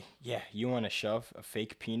say, "Yeah, you want to shove a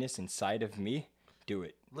fake penis inside of me? Do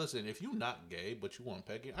it." Listen, if you're not gay but you want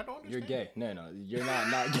pegging, I don't understand. You're gay. No, you're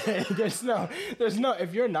not gay. There's no.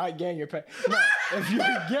 If you're not gay, you're pegging. No, if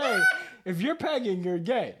you're gay, if you're pegging, you're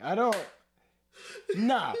gay. I don't.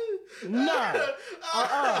 Nah.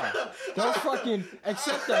 Don't fucking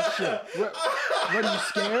accept that shit. What are you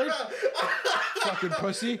scared? Fucking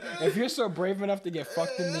pussy. If you're so brave enough to get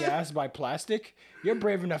fucked in the ass by plastic, you're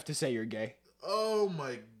brave enough to say you're gay. Oh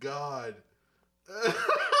my god.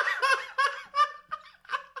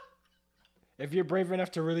 If you're brave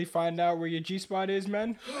enough to really find out where your G-spot is,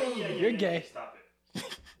 man, you're gay. Stop it.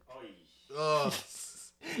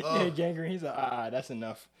 Yeah, gangrene. He's like, that's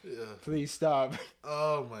enough. Yeah. Please stop.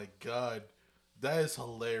 Oh my god, that is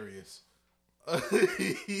hilarious. Yo, you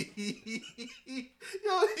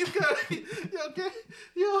got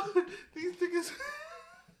yo, these niggas.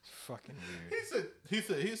 Fucking weird. He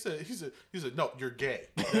said, no, you're gay.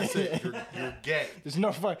 That's it. You're gay. There's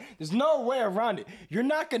no way around it. You're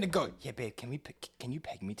not gonna go, yeah, babe, can you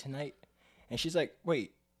peg me tonight? And she's like,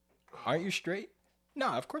 wait, aren't you straight? No,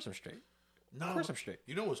 of course I'm straight. No, of course I'm straight.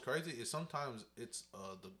 You know what's crazy is sometimes it's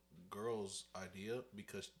the girl's idea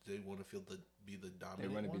because they want to be the dominant. They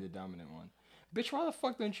want to be the dominant one. Bitch, why the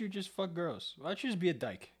fuck don't you just fuck girls? Why don't you just be a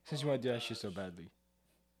dyke since you want to do that shit so badly?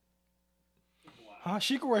 Huh?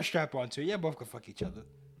 She can wear a strap on too. Yeah, both can fuck each other.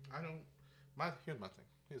 I don't. Here's my thing.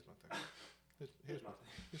 Here's my thing.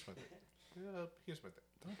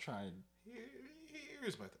 Don't try.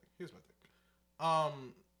 Here's my thing.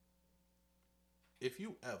 If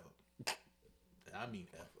you ever, I mean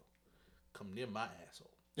ever, come near my asshole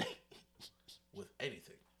with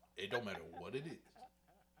anything. It don't matter what it is.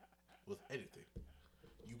 With anything.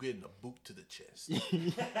 You getting a boot to the chest.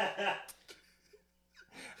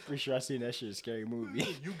 Pretty sure I seen that shit in a Scary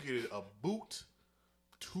Movie. You getting a boot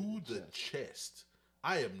to the chest.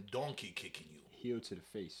 I am donkey kicking you. Heel to the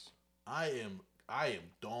face. I am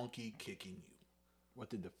donkey kicking you. What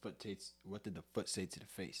did the foot say to the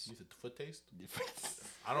face? You said the foot taste?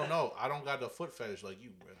 I don't know. I don't got the foot fetish like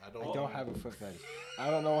you, bro. I don't have a foot fetish. I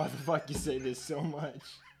don't know why the fuck you say this so much.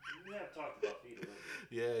 You have talked about feet a little bit.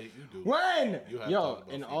 Yeah, you do. When? You have Yo,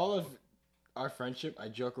 in all of our friendship, I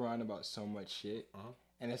joke around about so much shit. Uh-huh.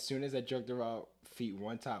 And as soon as I joked about feet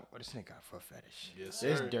one time, this nigga got a foot fetish. Yes,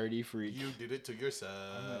 this sir. dirty freak. You did it to yourself.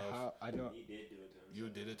 I don't. He did do it to himself. You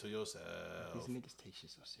did it to yourself. These niggas take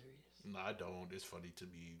shit so serious. No, I don't. It's funny to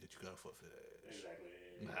me that you got a foot fetish.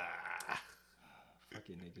 Exactly. Nah.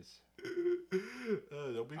 Fucking niggas.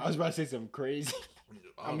 Don't be I was about to say something crazy.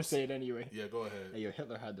 I'm gonna say it anyway. Yeah, go ahead. Hey, yo,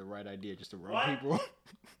 Hitler had the right idea just to rob people.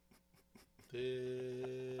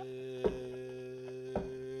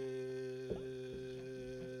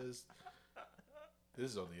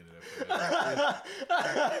 This is on the internet forever.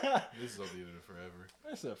 This is on the internet forever.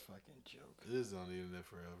 That's a fucking joke. This is on the internet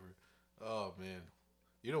forever. Oh, man.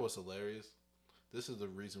 You know what's hilarious? This is the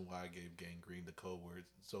reason why I gave Gangrene the code word,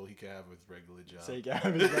 so he can have his regular job. So he can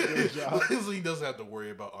have his regular job. So he doesn't have to worry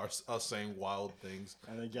about us saying wild things.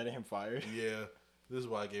 And then getting him fired. Yeah. This is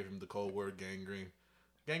why I gave him the code word Gangrene.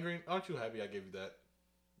 Gangrene, aren't you happy I gave you that?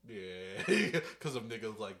 Yeah. Because of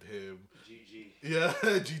niggas like him. GG. Yeah.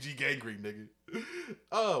 GG Gangrene, nigga.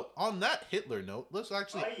 Oh, on that Hitler note, let's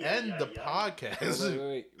actually end the podcast.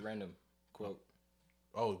 Wait. Random quote.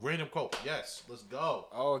 Oh, random quote. Yes. Let's go.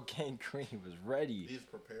 Oh, Gangrene was ready. He's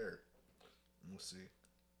prepared. Let's see.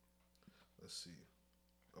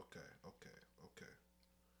 Okay.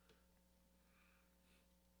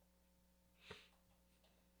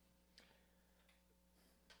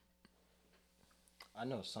 I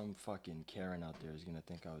know some fucking Karen out there is gonna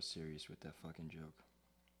think I was serious with that fucking joke.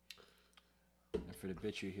 And for the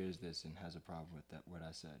bitch who hears this and has a problem with that, what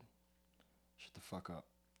I said, shut the fuck up.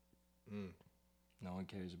 No one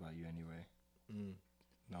cares about you anyway.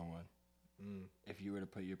 No one. If you were to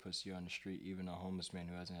put your pussy on the street, even a homeless man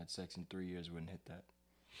who hasn't had sex in 3 years wouldn't hit that.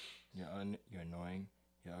 You're annoying.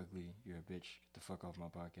 You're ugly. You're a bitch. Get the fuck off my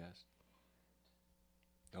podcast.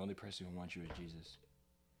 The only person who wants you is Jesus.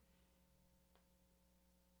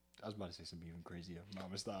 I was about to say something even crazier. No, I'm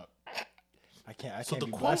gonna stop. I can't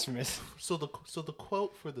be blasphemous. So the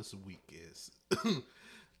quote for this week is,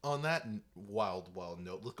 on that wild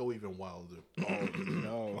note, let's go even wilder. Oh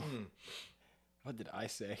no! What did I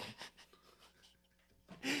say?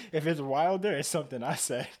 If it's wilder, it's something I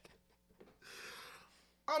said.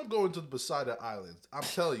 I'm going to the Poseidon Islands. I'm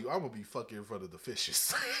telling you, I'm gonna be fucking in front of the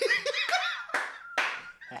fishes.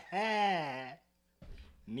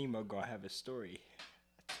 Nemo gonna have a story.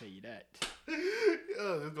 I tell you that.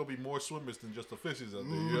 Yeah, there's gonna be more swimmers than just the fishes out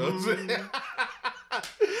there. You know what I'm saying?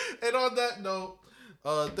 And on that note,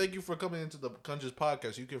 thank you for coming into the Gunches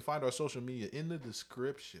podcast. You can find our social media in the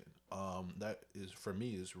description. That is, for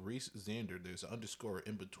me, is Reese Xander. There's an underscore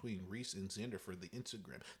in between Reese and Xander for the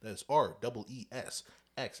Instagram. That's REESXANDER.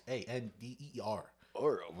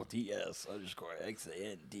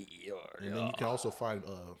 REES_XANDER. And then you can also find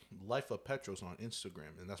Life of Petros on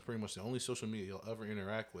Instagram, and that's pretty much the only social media you'll ever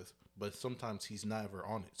interact with. But sometimes he's never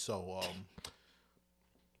on it, so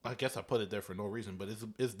I guess I put it there for no reason. But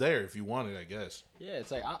it's there if you want it, I guess. Yeah,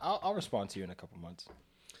 it's like I'll respond to you in a couple months.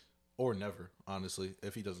 Or never, honestly,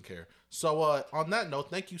 if he doesn't care. So on that note,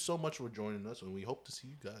 thank you so much for joining us, and we hope to see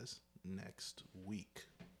you guys next week.